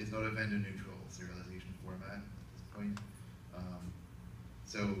it's not a vendor neutral serialization format at this point.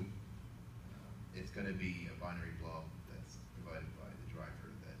 It's going to be a binary blob that's provided by the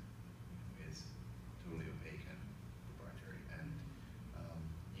driver that is totally opaque and proprietary. And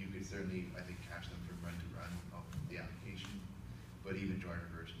you could certainly, I think, cache them from run to run of the application, but even driver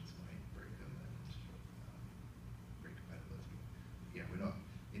versions might break them and break compatibility. Yeah, we're not.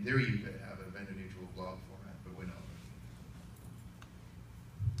 In theory, you could have a vendor neutral blob format, but we're not.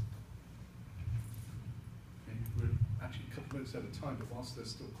 Okay, we're actually a couple minutes over time, but whilst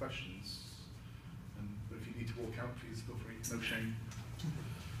there's still questions, but if you need to walk out, please feel free, no shame.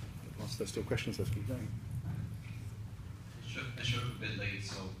 But whilst there's still questions, let's keep going. I showed up a bit late,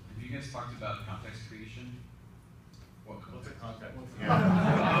 so have you guys talked about context creation? What's a context?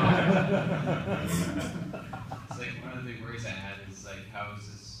 It's like one of the big worries I had is like, how is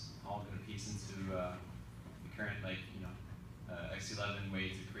this all going to piece into the current X11 way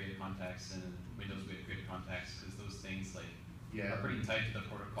to create a context and Windows way to create a context? Because those things are pretty tight to the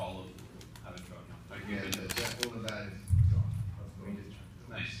protocol of how to draw a context. All of that is gone.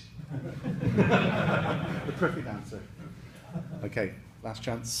 Nice. The perfect answer. Okay, last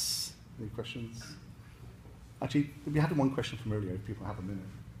chance. Any questions? Actually, we had one question from earlier, if people have a minute.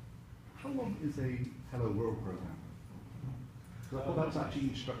 How long is a Hello World program? So I thought that was actually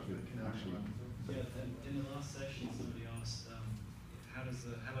instructive, actually. Yeah, in the last session, somebody asked, how does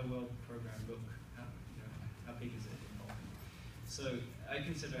the Hello World program look? How big is it in Vulkan? So I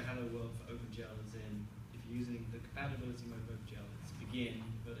consider Hello World for OpenGL as in, if you're using the compatibility mode of OpenGL, it's begin,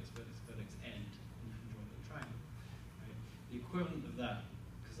 vertex, vertex, vertex, end, and you can draw a little triangle. Right? The equivalent of that,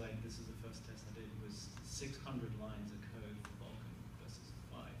 because this is the first test I did, was 600 lines of code for Vulkan versus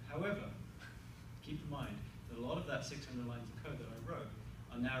 5. However, keep in mind that a lot of that 600 lines of code that I wrote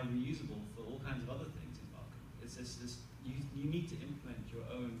are now reusable for all kinds of other things in Vulkan. It's just this, you need to implement your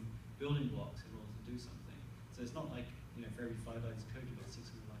own building blocks in order to do something. So it's not like, you know, for every 5 lines of code you've got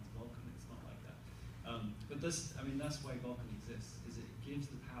 600 lines of Vulkan. It's not like that. But this, I mean, that's why Vulkan exists, is it gives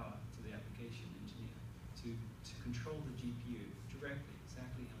the power to the application engineer to control the GPU directly,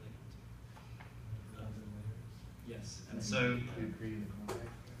 exactly how they want to. Yes, and so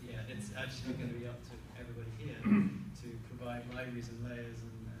yeah, it's actually going to be up to everybody here to provide libraries and layers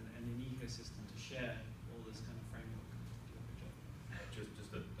and an ecosystem to share all this kind of framework to do a good job.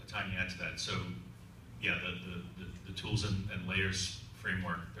 Just a tiny add to that. So, yeah, the tools and layers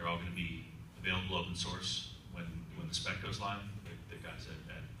framework, they're all going to be available open source when the spec goes live. The guys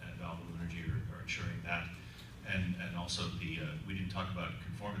at Valve Energy are ensuring that. And also we didn't talk about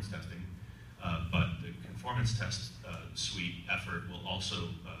conformance testing, but the conformance test suite effort will also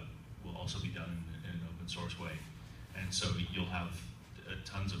be done in an open source way. And so you'll have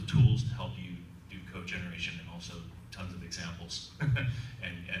tons of tools to help you do code generation and also tons of examples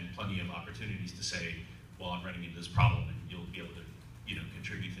and plenty of opportunities to say, well, I'm running into this problem, and you'll be able to, you know,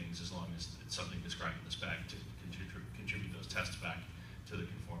 contribute things as long as it's something described in the spec to contribute those tests back to the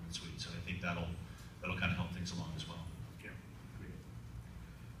conformance suite. So I think that'll kind of help things along as well. Yeah, great.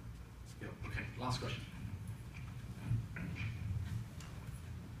 Yeah, okay, last question.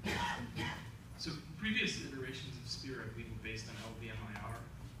 So previous iterations of SPIR, I believe, were based on LVMIR,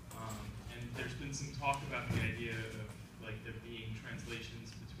 and there's been some talk about the idea of like there being translations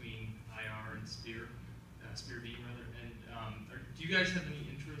between IR and SPIR, SPIR-V rather. And do you guys have any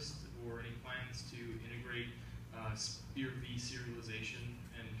interest or any plans to integrate SPIR-V serialization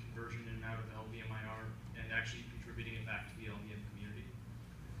and conversion in and out of LVMIR and actually contributing it back to the LVM community?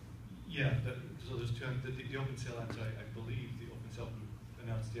 Yeah, so there's two. The OpenCL answer, I believe the OpenCL group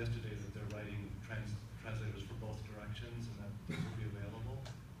announced yesterday that they're writing translators for both directions, and that those will be available.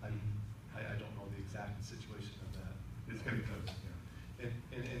 I don't know the exact situation of that. It's going to be close. Yeah.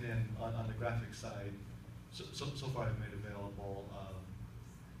 And then on the graphics side, so far I've made available.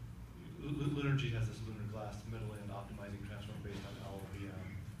 Liturgy has this lunar glass middle end optimizing transform based on LLVM,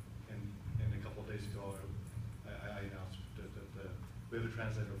 and a couple of days ago I announced that we have a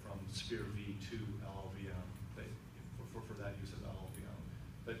translator from SPIR-V to LLVM for that use of LLVM,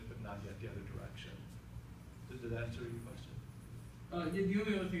 but not yet the other direction. Did that answer your question? Yeah, the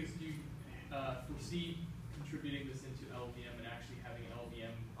only other thing is, do you foresee contributing this into LVM and actually having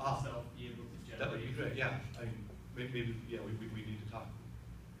LVM itself be able to generate? That would be great. Yeah, I mean, maybe yeah, we need to talk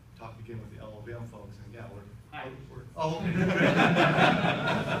again with the LLVM folks, and yeah, we're oh, okay.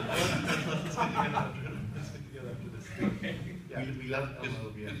 Let's get together after this. Okay. Yeah. We love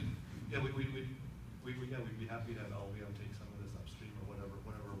LLVM. Yeah, we'd be happy to have LLVM take some of this upstream or whatever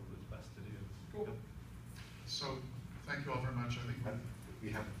is best to do. Cool. Yep. So, thank you all very much. I think we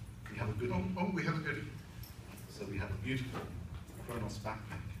have a goodie. we have a goodie. So we have a beautiful Khronos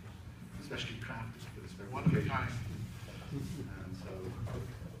backpack, especially crafted for this very One of a occasion. kind. And so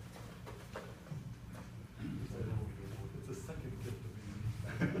it's a second gift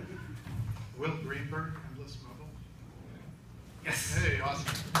of me. Will Greenberg, Endless Mobile. yes. Hey, awesome.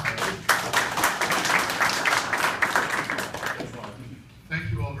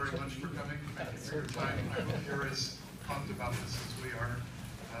 Thank you all very much for coming. Thank you for your time. I hope you're as pumped about this as we are.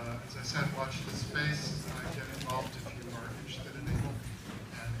 As I said, watch this space. Get involved if you are interested in it.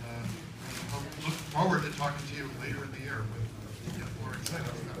 And look forward to talking to you later in the year with more exciting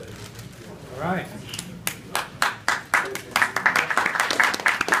stuff. All right.